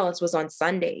themselves was on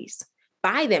Sundays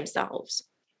by themselves.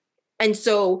 And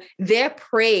so their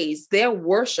praise, their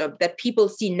worship that people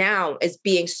see now as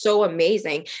being so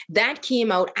amazing, that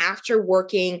came out after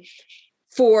working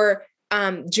for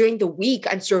during the week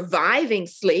and surviving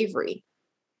slavery.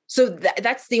 So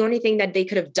that's the only thing that they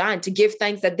could have done, to give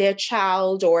thanks that their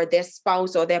child or their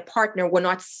spouse or their partner were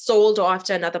not sold off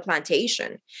to another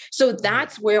plantation. So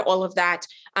that's where all of that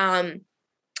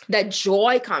that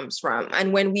joy comes from.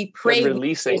 And when we pray,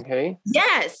 releasing, hey?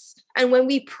 Yes. And when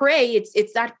we pray,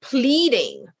 it's that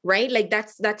pleading, right? Like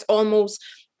that's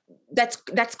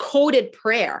coded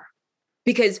prayer,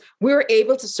 because we're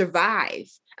able to survive.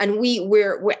 And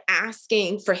we're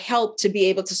asking for help to be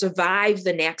able to survive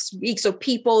the next week. So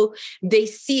people, they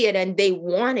see it and they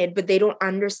want it, but they don't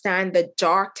understand the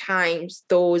dark times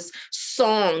those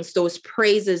songs, those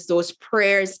praises, those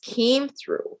prayers came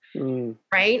through,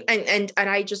 right? And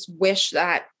I just wish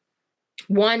that,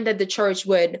 one, that the church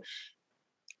would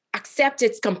accept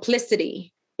its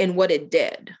complicity in what it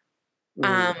did.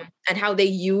 And how they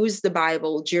used the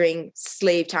Bible during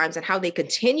slave times and how they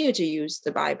continue to use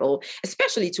the Bible,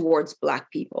 especially towards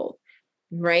Black people,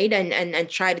 right? And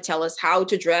try to tell us how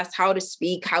to dress, how to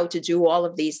speak, how to do all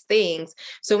of these things.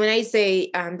 So when I say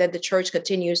that the church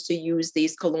continues to use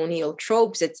these colonial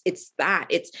tropes, it's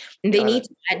they need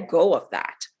to let go of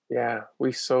that. Yeah,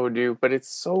 we so do. But it's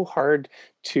so hard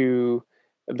to,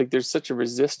 like, there's such a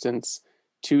resistance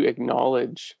to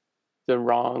acknowledge the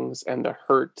wrongs and the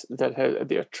hurt that had,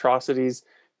 the atrocities,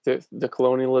 the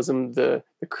colonialism, the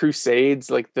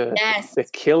crusades, like the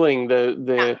killing,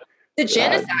 the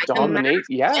genocide, dominate.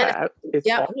 It's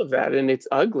all of that, and it's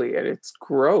ugly and it's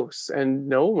gross, and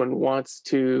no one wants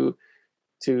to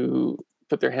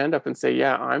put their hand up and say,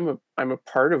 yeah, I'm a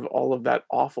part of all of that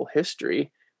awful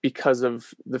history because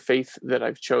of the faith that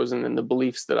I've chosen and the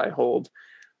beliefs that I hold.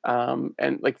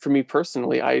 And like, for me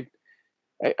personally, I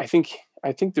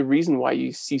think the reason why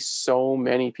you see so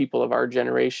many people of our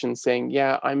generation saying,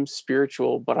 yeah, I'm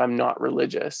spiritual, but I'm not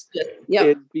religious,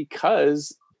 is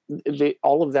because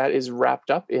all of that is wrapped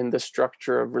up in the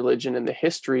structure of religion and the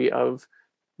history of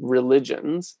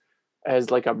religions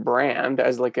as like a brand,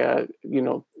 as like a, you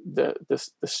know, the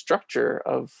structure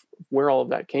of where all of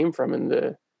that came from and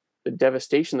the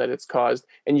devastation that it's caused.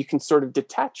 And you can sort of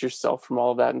detach yourself from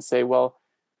all of that and say, well,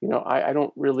 you know, I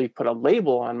don't really put a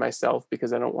label on myself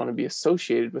because I don't want to be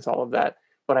associated with all of that,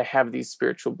 but I have these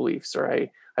spiritual beliefs, or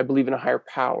I believe in a higher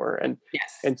power.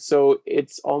 And so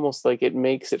it's almost like it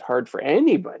makes it hard for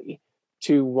anybody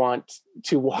to want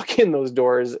to walk in those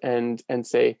doors and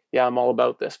say, yeah, I'm all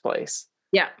about this place.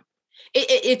 Yeah.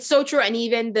 It's so true. And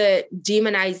even the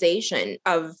demonization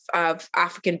of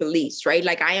African beliefs, right?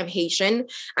 Like, I am Haitian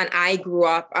and I grew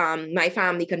up, my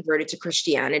family converted to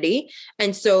Christianity.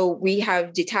 And so we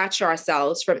have detached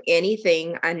ourselves from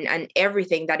anything and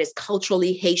everything that is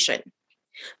culturally Haitian.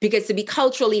 Because to be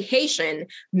culturally Haitian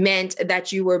meant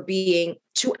that you were being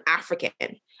too African.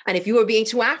 And if you were being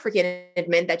too African, it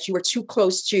meant that you were too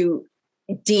close to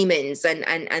demons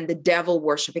and the devil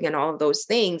worshiping and all of those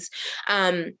things.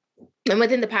 And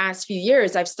within the past few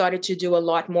years, I've started to do a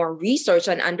lot more research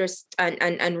and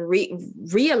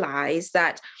realize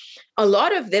that a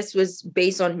lot of this was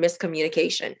based on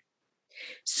miscommunication.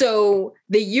 So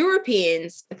the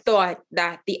Europeans thought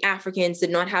that the Africans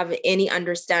did not have any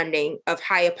understanding of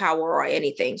higher power or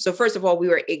anything. So first of all, we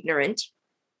were ignorant,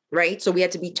 right? So we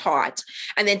had to be taught.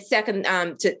 And then second,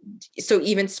 so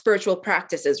even spiritual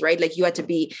practices, right? Like, you had to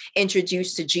be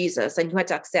introduced to Jesus and you had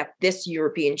to accept this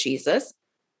European Jesus.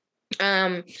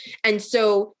 And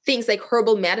so things like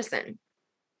herbal medicine,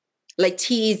 like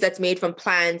teas that's made from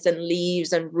plants and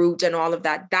leaves and root and all of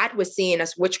that, that was seen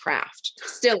as witchcraft,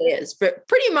 still is, but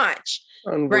pretty much.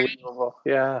 Unbelievable.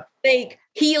 Right? Yeah. Like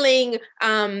healing,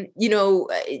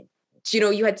 you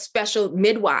had special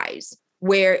midwives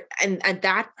where, and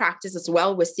that practice as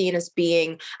well was seen as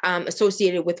being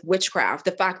associated with witchcraft.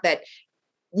 The fact that,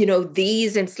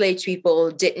 these enslaved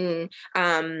people didn't,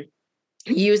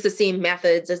 use the same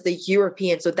methods as the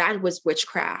Europeans. So that was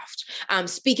witchcraft.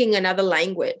 Speaking another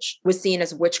language was seen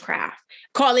as witchcraft.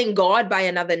 Calling God by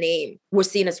another name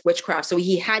was seen as witchcraft. So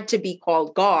he had to be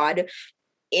called God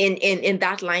in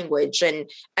that language. And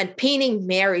painting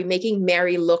Mary, making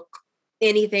Mary look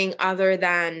anything other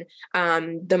than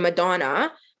the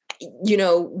Madonna,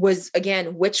 was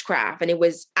again witchcraft. And it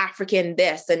was African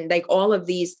this and like all of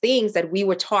these things that we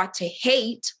were taught to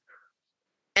hate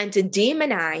and to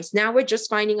demonize. Now we're just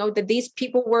finding out that these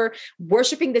people were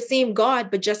worshiping the same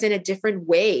God, but just in a different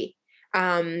way,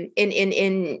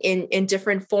 in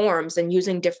different forms and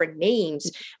using different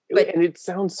names. And it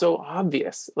sounds so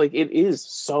obvious. Like it is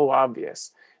so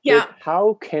obvious. Yeah.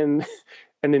 How can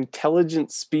an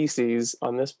intelligent species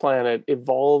on this planet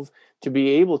evolve to be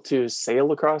able to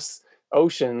sail across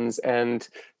oceans and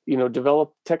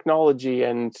develop technology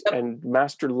and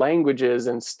master languages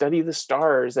and study the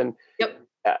stars and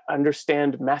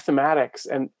understand mathematics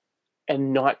and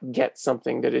not get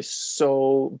something that is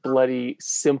so bloody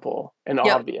simple and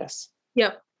obvious?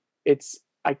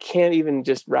 I can't even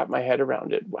just wrap my head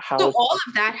around it. So all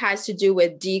of that has to do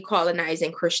with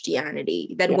decolonizing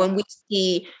Christianity. That when we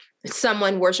see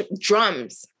someone worship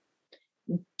drums,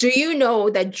 do you know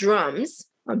that drums,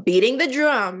 beating the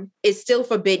drum, is still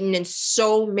forbidden in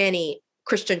so many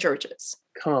Christian churches?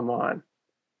 Come on.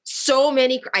 So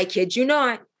many, I kid you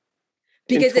not.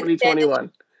 Because in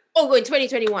 2021. In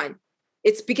 2021.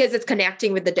 It's because it's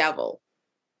connecting with the devil.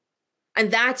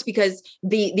 And that's because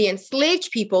the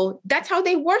enslaved people, that's how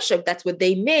they worship. That's what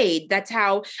they made. That's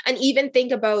how, and even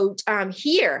think about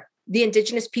here, the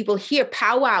indigenous people here,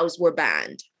 powwows were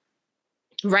banned,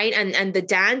 right? And the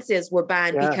dances were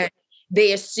banned because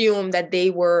they assumed that they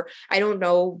were, I don't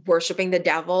know, worshiping the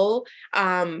devil,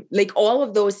 like all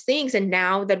of those things. And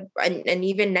now that, and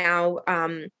even now,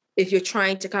 if you're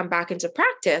trying to come back into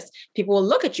practice, people will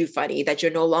look at you funny that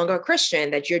you're no longer a Christian,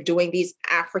 that you're doing these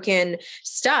African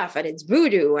stuff and it's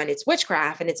voodoo and it's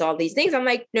witchcraft and it's all these things. I'm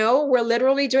like, no, we're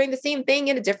literally doing the same thing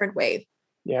in a different way.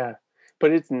 Yeah.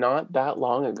 But it's not that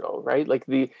long ago, right? Like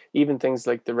even things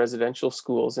like the residential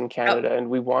schools in Canada, and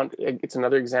it's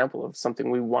another example of something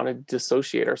we want to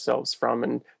dissociate ourselves from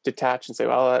and detach and say,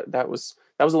 well, that was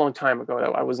a long time ago.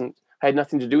 I had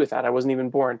nothing to do with that. I wasn't even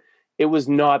born. It was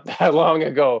not that long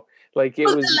ago. Like it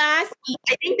was I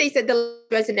think they said the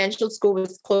residential school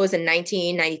was closed in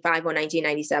 1995 or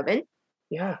 1997.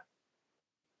 Yeah.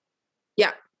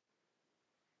 Yeah.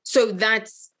 So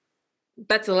that's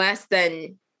less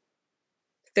than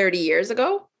 30 years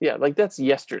ago. Yeah. Like that's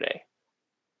yesterday.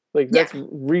 Like that's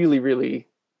really, really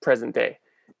present day.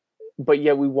 But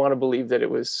yet we want to believe that it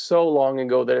was so long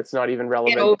ago that it's not even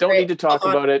relevant. Don't need to talk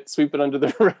about it. Sweep it under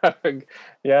the rug.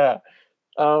 Yeah.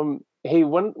 Hey,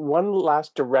 one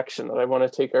last direction that I want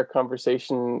to take our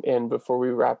conversation in before we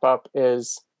wrap up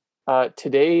is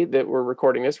today that we're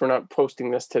recording this. We're not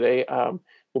posting this today.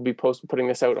 We'll be putting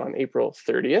this out on April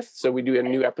 30th. So we do a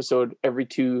new episode every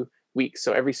 2 weeks.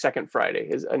 So every second Friday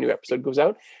is a new episode goes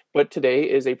out. But today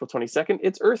is April 22nd.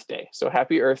 It's Earth Day. So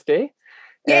happy Earth Day.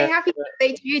 Yeah, happy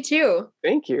birthday to you too.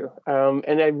 Thank you.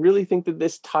 And I really think that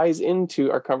this ties into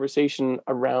our conversation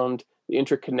around the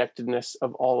interconnectedness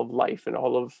of all of life and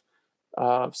all of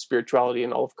spirituality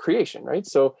and all of creation, right?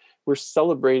 So we're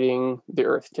celebrating the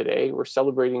earth today. We're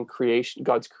celebrating creation,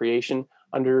 God's creation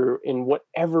in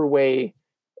whatever way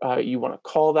you want to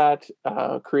call that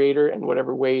creator and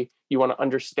whatever way you want to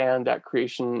understand that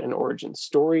creation and origin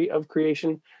story of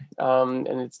creation. And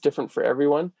it's different for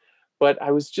everyone. But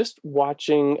I was just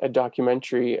watching a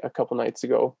documentary a couple nights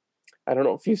ago. I don't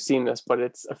know if you've seen this, but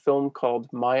it's a film called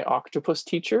My Octopus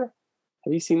Teacher.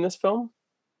 Have you seen this film?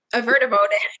 I've heard about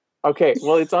it. Okay,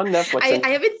 well, it's on Netflix. I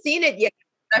haven't seen it yet.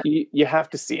 You have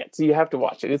to see it. So you have to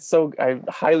watch it. I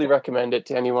highly recommend it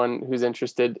to anyone who's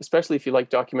interested, especially if you like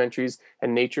documentaries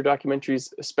and nature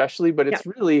documentaries, especially. But it's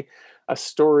really a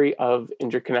story of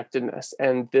interconnectedness.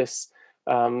 And this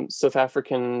South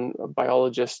African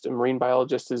biologist, a marine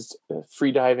biologist, is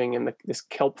free diving in this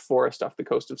kelp forest off the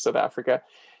coast of South Africa.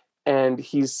 And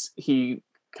he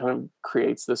kind of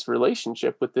creates this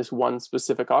relationship with this one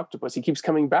specific octopus. He keeps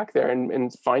coming back there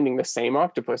and finding the same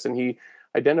octopus, and he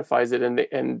identifies it and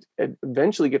it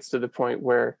eventually gets to the point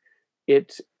where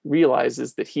it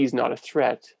realizes that he's not a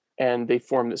threat, and they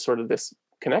form this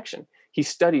connection. He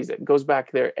studies it, goes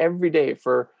back there every day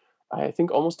for I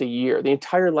think almost a year, the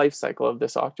entire life cycle of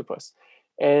this octopus.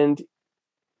 And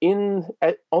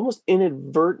almost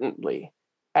inadvertently,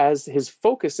 as his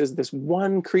focus is this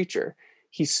one creature,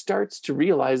 he starts to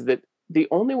realize that the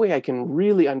only way I can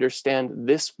really understand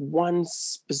this one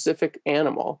specific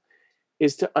animal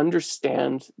is to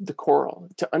understand the coral,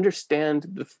 to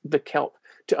understand the kelp,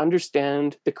 to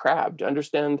understand the crab, to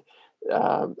understand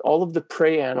all of the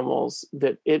prey animals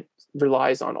that it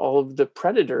relies on, all of the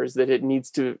predators that it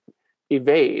needs to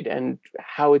evade, and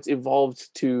how it's evolved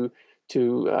to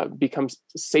become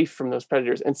safe from those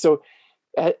predators. And so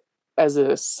as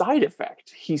a side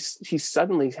effect, he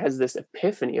suddenly has this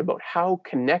epiphany about how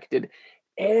connected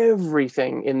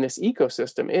everything in this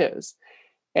ecosystem is.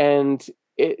 And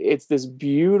it's this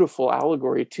beautiful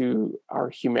allegory to our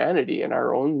humanity and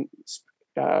our own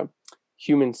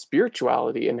human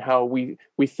spirituality, and how we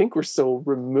think we're so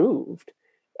removed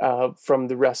from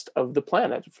the rest of the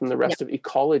planet, from the rest of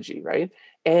ecology, right?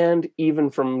 And even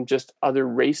from just other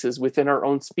races within our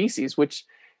own species, which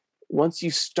once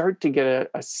you start to get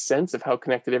a sense of how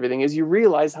connected everything is, you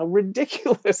realize how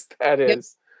ridiculous that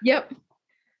is. Yep.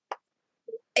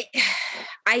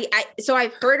 So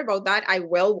I've heard about that. I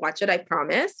will watch it, I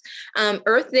promise.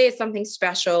 Earth Day is something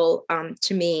special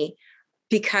to me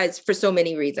because for so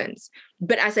many reasons.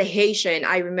 But as a Haitian,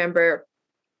 I remember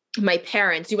my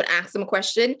parents, you would ask them a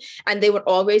question and they would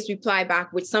always reply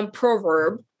back with some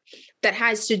proverb that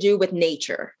has to do with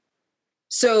nature.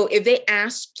 So if they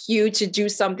ask you to do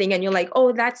something and you're like,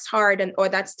 oh, that's hard or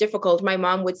that's difficult, my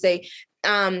mom would say,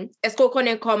 est-ce qu'on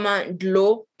connaît comment de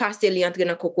l'eau passe entre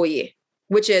dans cocoyer?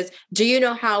 Which is, do you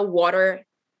know how water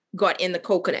got in the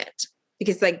coconut?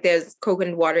 Because like there's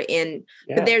coconut water in,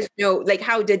 but there's no, like,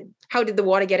 how did the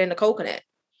water get in the coconut?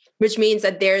 Which means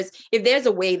that if there's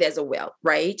a way, there's a will,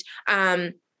 right?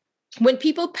 When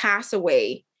people pass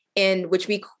away, in which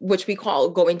we call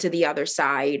going to the other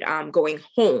side, going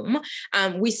home,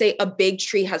 we say a big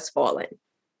tree has fallen.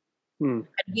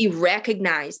 We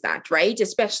recognize that, right?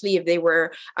 Especially if they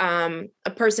were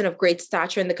a person of great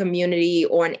stature in the community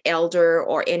or an elder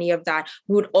or any of that,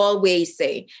 we would always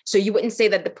say. So you wouldn't say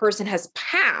that the person has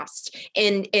passed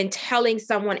in telling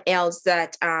someone else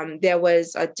that there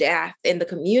was a death in the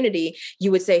community.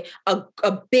 You would say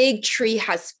a big tree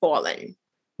has fallen.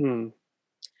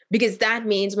 Because that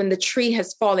means when the tree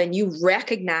has fallen, you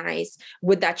recognize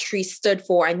what that tree stood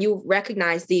for, and you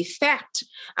recognize the effect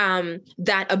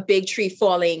that a big tree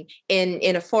falling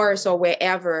in a forest or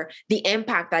wherever, the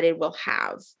impact that it will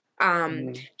have.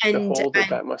 And the hole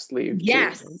that must leave.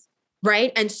 Yes, too.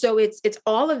 Right. And so it's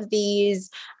all of these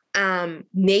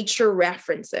nature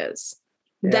references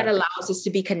that allows us to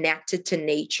be connected to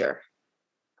nature,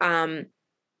 and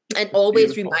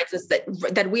always reminds us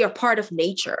that we are part of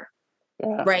nature.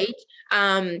 Right.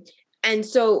 And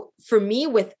so for me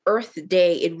with Earth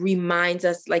Day, it reminds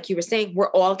us, like you were saying, we're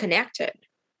all connected.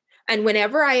 And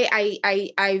whenever I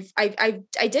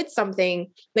did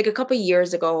something like a couple of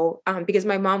years ago, because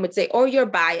my mom would say, oh, you're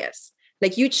biased.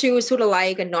 Like you choose who to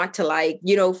like and not to like,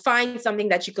 find something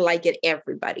that you can like in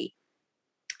everybody.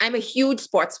 I'm a huge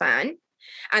sports fan,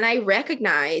 and I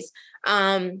recognize,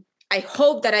 I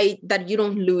hope that you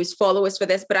don't lose followers for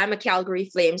this, but I'm a Calgary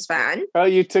Flames fan. Oh,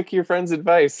 you took your friend's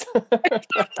advice.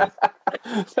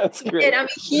 That's great. And I'm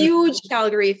a huge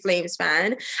Calgary Flames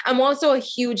fan. I'm also a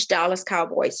huge Dallas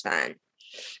Cowboys fan.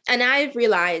 And I've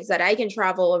realized that I can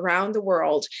travel around the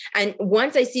world. And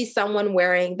once I see someone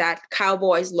wearing that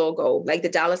Cowboys logo, like the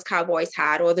Dallas Cowboys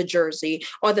hat or the jersey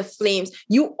or the Flames,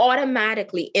 you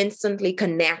automatically instantly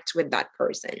connect with that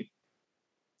person.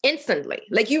 Instantly,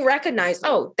 like you recognize,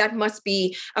 oh, that must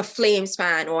be a Flames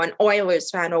fan or an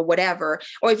Oilers fan or whatever.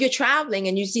 Or if you're traveling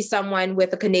and you see someone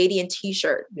with a Canadian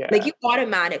t-shirt, like you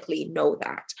automatically know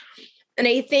that. And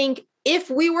I think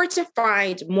if we were to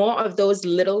find more of those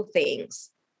little things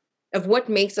of what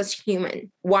makes us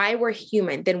human, why we're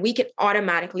human, then we can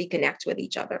automatically connect with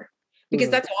each other, because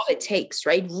that's all it takes,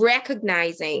 right?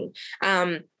 Recognizing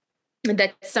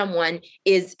that someone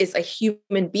is a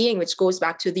human being, which goes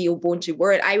back to the Ubuntu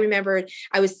word. I remember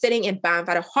I was sitting in Banff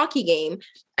at a hockey game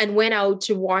and went out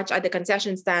to watch at the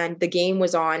concession stand. The game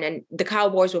was on and the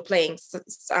Cowboys were playing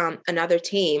another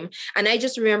team. And I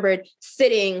just remembered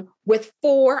sitting with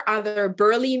 4 other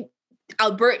burly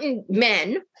Albertan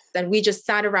men, and we just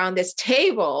sat around this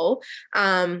table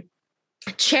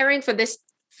cheering for this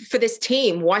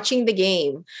team, watching the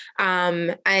game.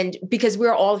 And because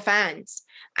we're all fans.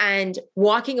 And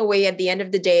walking away at the end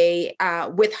of the day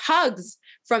with hugs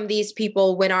from these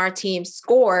people when our team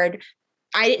scored.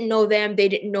 I didn't know them, they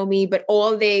didn't know me, but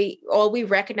all we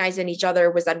recognized in each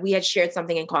other was that we had shared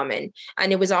something in common.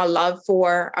 And it was our love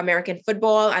for American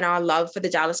football and our love for the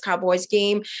Dallas Cowboys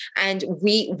game. And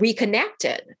we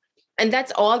reconnected. And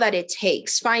that's all that it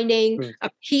takes, finding a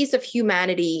piece of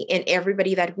humanity in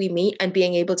everybody that we meet and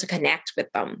being able to connect with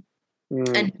them.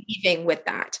 And leaving with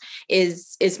that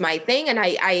is my thing. And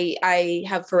I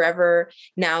have forever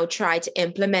now tried to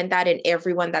implement that in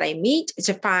everyone that I meet,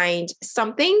 to find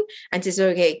something and to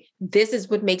say, okay, this is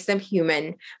what makes them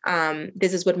human.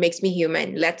 This is what makes me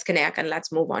human. Let's connect and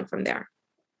let's move on from there.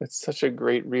 That's such a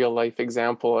great real life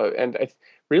example. And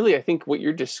I think what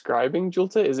you're describing,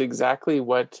 Dieulita, is exactly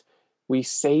what we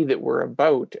say that we're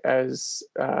about as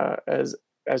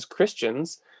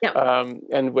Christians. Yeah.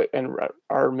 And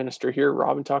our minister here,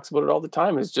 Robin, talks about it all the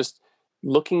time, is just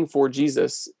looking for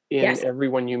Jesus in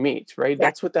everyone you meet, right? Yeah.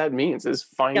 That's what that means, is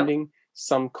finding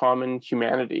some common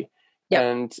humanity. Yeah.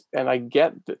 And I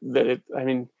get that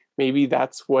maybe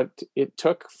that's what it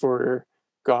took for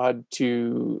God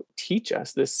to teach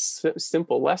us this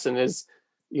simple lesson, is,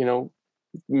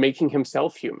 making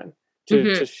himself human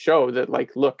to show that,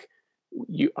 like, look,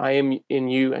 I am in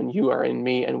you and you are in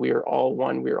me, and we are all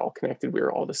one. We are all connected. We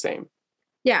are all the same.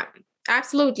 Yeah,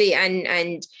 absolutely.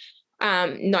 And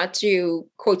not to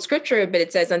quote scripture, but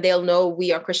it says, and they'll know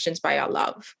we are Christians by our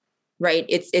love, right?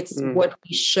 It's what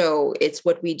we show, it's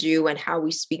what we do and how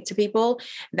we speak to people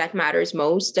that matters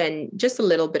most, and just a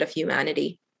little bit of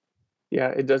humanity. Yeah,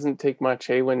 it doesn't take much,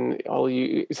 when all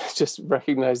you just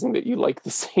recognizing that you like the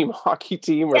same hockey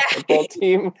team or football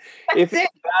team. If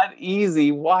it's that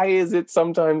easy, why is it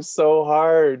sometimes so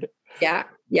hard? Yeah,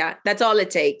 that's all it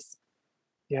takes.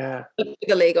 Yeah. The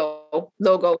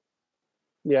logo.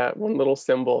 Yeah, one little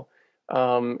symbol.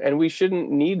 And we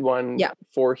shouldn't need one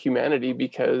for humanity,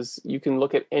 because you can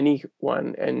look at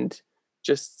anyone and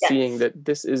just seeing that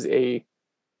this is a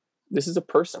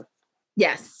person.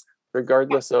 Yes.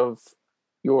 Regardless of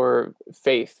your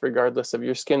faith, regardless of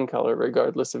your skin color,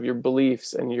 regardless of your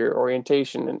beliefs and your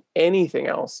orientation and anything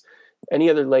else, any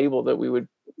other label that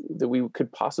we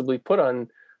could possibly put on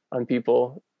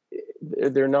people,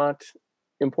 they're not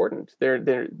important.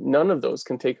 They're none of those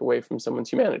can take away from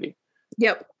someone's humanity.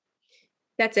 Yep.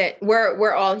 That's it.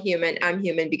 We're all human. I'm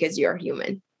human because you're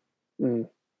human.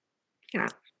 Yeah.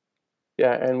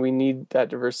 Yeah, and we need that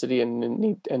diversity and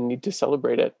need to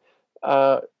celebrate it.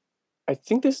 I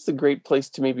think this is a great place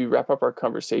to maybe wrap up our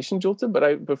conversation, Dieulita.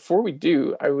 But before we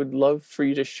do, I would love for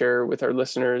you to share with our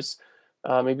listeners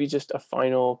maybe just a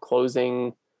final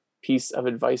closing piece of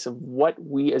advice of what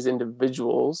we as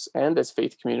individuals and as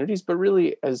faith communities, but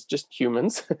really as just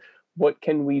humans, what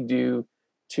can we do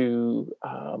to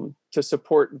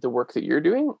support the work that you're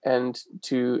doing and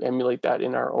to emulate that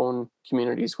in our own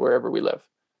communities wherever we live?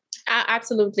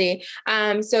 Absolutely.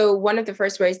 So one of the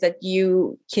first ways that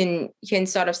you can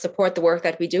sort of support the work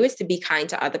that we do is to be kind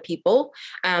to other people.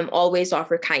 Always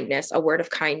offer kindness, a word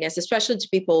of kindness, especially to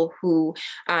people who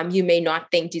you may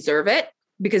not think deserve it,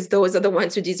 because those are the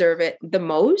ones who deserve it the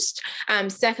most.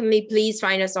 Secondly, please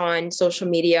find us on social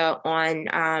media, on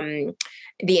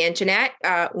the internet,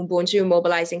 Ubuntu,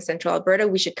 Mobilizing Central Alberta.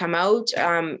 We should come out,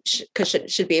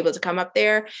 should be able to come up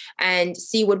there and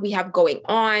see what we have going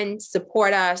on,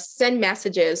 support us, send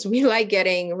messages. We like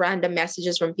getting random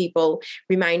messages from people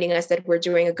reminding us that we're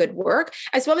doing a good work,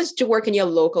 as well as to work in your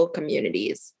local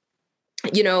communities.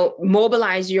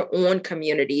 Mobilize your own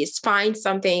communities, find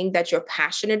something that you're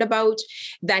passionate about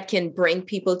that can bring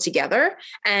people together,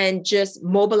 and just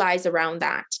mobilize around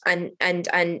that,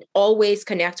 and always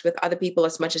connect with other people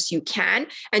as much as you can,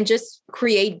 and just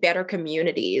create better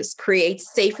communities, create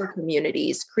safer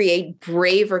communities, create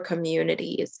braver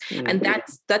communities. And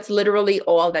that's literally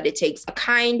all that it takes. A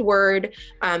kind word,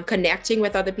 connecting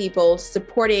with other people,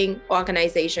 supporting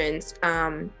organizations,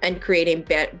 and creating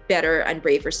better and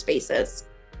braver spaces.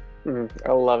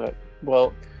 I love it.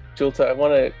 Well, Dieulita, I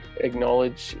want to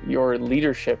acknowledge your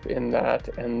leadership in that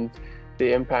and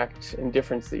the impact and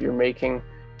difference that you're making.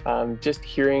 Just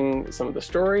hearing some of the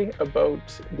story about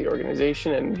the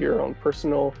organization and your own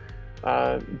personal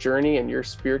journey and your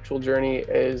spiritual journey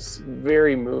is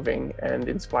very moving and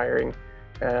inspiring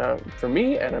for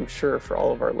me, and I'm sure for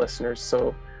all of our listeners.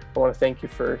 So I want to thank you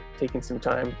for taking some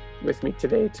time with me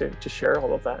today to share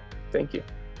all of that. Thank you.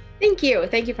 Thank you.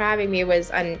 Thank you for having me. It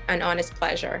was an honest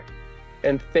pleasure.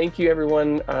 And thank you,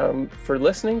 everyone, for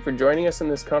listening, for joining us in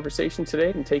this conversation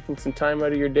today and taking some time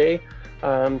out of your day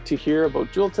to hear about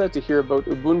Dieulita, to hear about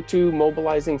Ubuntu,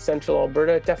 Mobilizing Central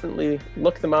Alberta. Definitely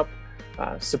look them up,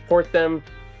 support them.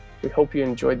 We hope you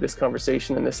enjoyed this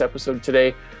conversation in this episode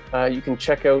today. You can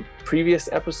check out previous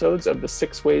episodes of the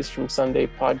 6 Ways from Sunday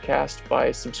podcast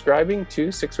by subscribing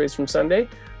to 6 Ways from Sunday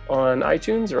on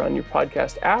iTunes or on your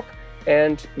podcast app.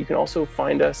 And you can also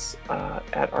find us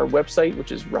at our website,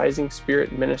 which is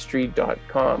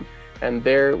risingspiritministry.com. And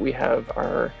there we have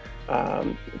our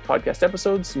podcast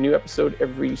episodes, new episode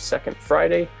every second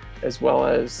Friday. as well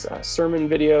as sermon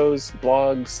videos,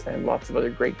 blogs, and lots of other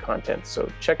great content. So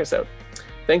check us out.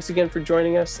 Thanks again for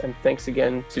joining us, and thanks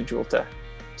again to Dieulita.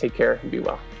 Take care and be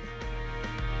well.